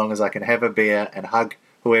care, as long as I can have a beer and hug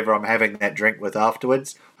whoever I'm having that drink with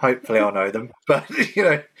afterwards. Hopefully I'll know them, but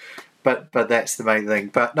but that's the main thing.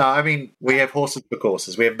 But no, I mean, we have horses for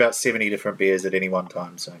courses. We have about 70 different beers at any one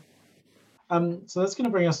time. So that's going to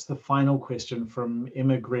bring us to the final question from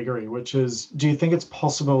Emma Gregory, which is, do you think it's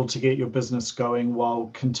possible to get your business going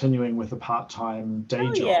while continuing with a part-time day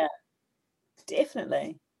job? Yeah,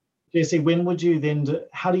 definitely. Jessie, when would you then,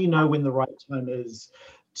 how do you know when the right time is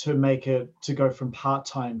to go from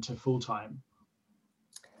part-time to full-time?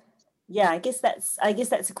 Yeah, I guess that's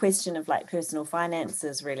a question of like personal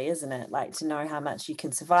finances, really, isn't it? Like to know how much you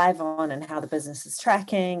can survive on and how the business is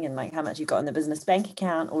tracking and like how much you've got in the business bank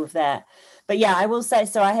account, all of that. But yeah, I will say,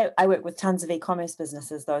 so I work with tons of e-commerce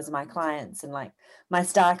businesses. Those are my clients, and like my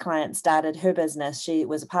star client started her business. She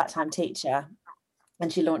was a part-time teacher,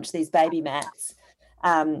 and she launched these baby mats.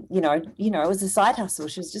 It was a side hustle.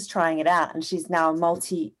 She was just trying it out, and she's now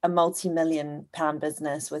a multi-million pound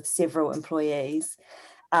business with several employees.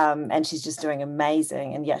 And she's just doing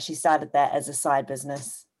amazing. And yeah, she started that as a side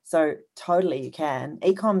business. So totally you can.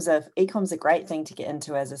 E-com's a great thing to get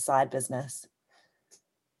into as a side business.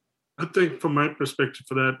 I think from my perspective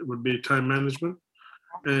for that, it would be time management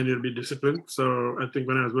and you'll be disciplined. So I think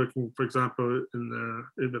when I was working, for example,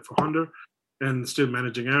 for Honda and still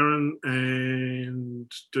managing Aaron and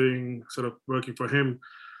doing sort of working for him,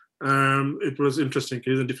 it was interesting.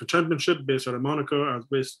 He's in a different championship based out of Monaco. I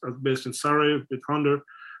was based in Surrey with Honda.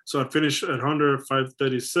 So I finished at Honda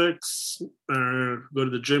 5:36, go to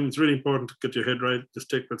the gym. It's really important to get your head right. Just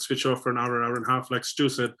take that switch off for an hour and a half, like Stu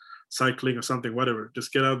said, cycling or something, whatever.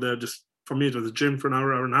 Just get out there. Just for me, it was the gym for an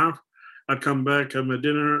hour and a half. I'd come back, have my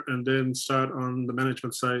dinner, and then start on the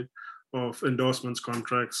management side of endorsements,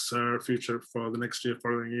 contracts, future for the next year,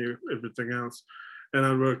 following year, everything else. And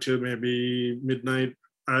I work till maybe midnight.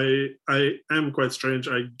 I am quite strange.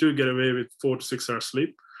 I do get away with 4 to 6 hours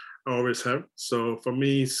sleep. I always have. So for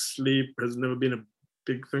me, sleep has never been a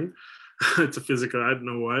big thing. It's a physical, I don't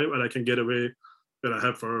know why, but I can get away that I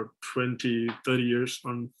have for 20, 30 years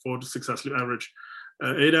on 4 to 6 hours sleep average.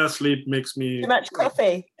 8 hours sleep makes me... Too much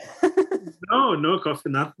coffee. No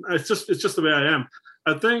coffee, not. It's just the way I am.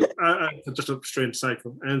 I think it's just a strange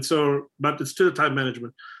cycle. And so, but it's still time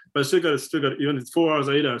management. But still got, even if it's 4 hours,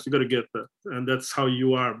 8 hours, you got to get that. And that's how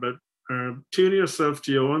you are. But tune yourself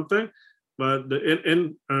to your own thing. But the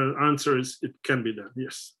end answer is it can be done.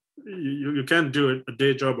 Yes. You can do it, a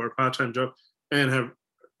day job or a part-time job, and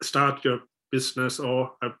start your business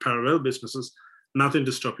or have parallel businesses. Nothing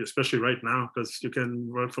to stop you, especially right now, because you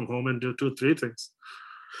can work from home and do 2 or 3 things.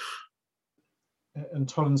 And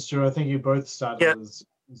Todd and Stu, I think you both started as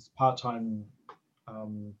part-time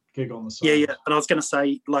gig on the side. Yeah. And I was going to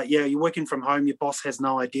say, you're working from home. Your boss has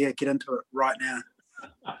no idea. Get into it right now.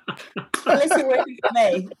 Unless you're working for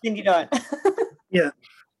me, then you don't.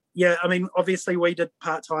 Yeah. I mean, obviously we did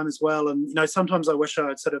part-time as well. And, sometimes I wish I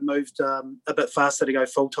had sort of moved a bit faster to go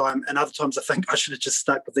full-time. And other times I think I should have just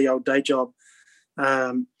stuck with the old day job.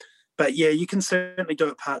 But but yeah, you can certainly do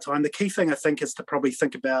it part-time. The key thing, I think, is to probably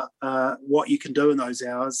think about what you can do in those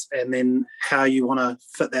hours and then how you want to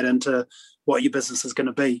fit that into what your business is going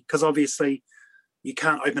to be. Because obviously you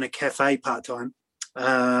can't open a cafe part-time,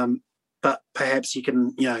 but perhaps you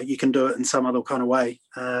can do it in some other kind of way.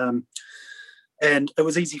 And it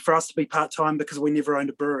was easy for us to be part-time because we never owned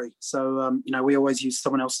a brewery. So, we always use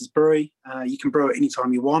someone else's brewery. You can brew it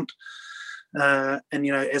anytime you want. And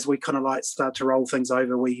as we kind of start to roll things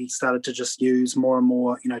over, we started to just use more and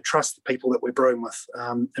more, trust the people that we're brewing with,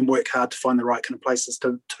 and work hard to find the right kind of places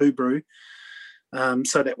to brew,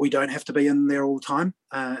 so that we don't have to be in there all the time,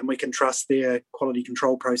 and we can trust their quality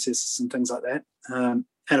control processes and things like that. And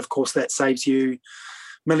of course, that saves you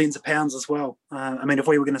millions of pounds as well. If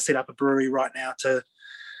we were going to set up a brewery right now to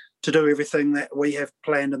do everything that we have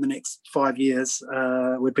planned in the next 5 years,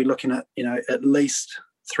 we'd be looking at at least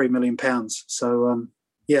 £3 million. So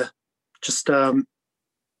just do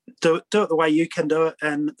it the way you can do it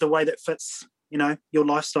and the way that fits your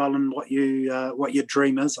lifestyle and what your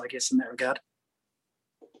dream is, I guess, in that regard.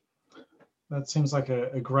 That seems like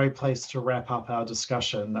a great place to wrap up our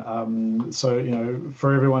discussion. So,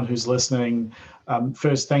 for everyone who's listening,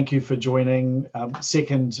 first, thank you for joining.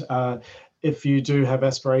 Second, if you do have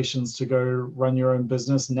aspirations to go run your own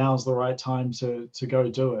business, now's the right time to go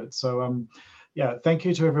do it. So, thank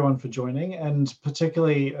you to everyone for joining, and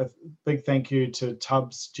particularly a big thank you to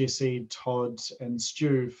Tubbs, Jesse, Todd, and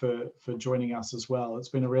Stu for joining us as well. It's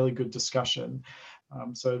been a really good discussion.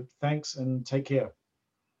 So thanks and take care.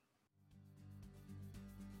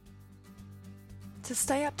 To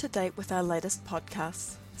stay up to date with our latest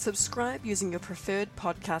podcasts, subscribe using your preferred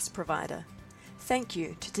podcast provider. Thank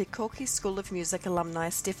you to Te Koki School of Music alumni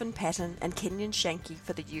Stephen Patton and Kenyon Shanky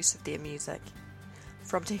for the use of their music.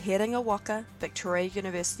 From Te Herenga Waka, Victoria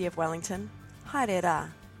University of Wellington, haere rā.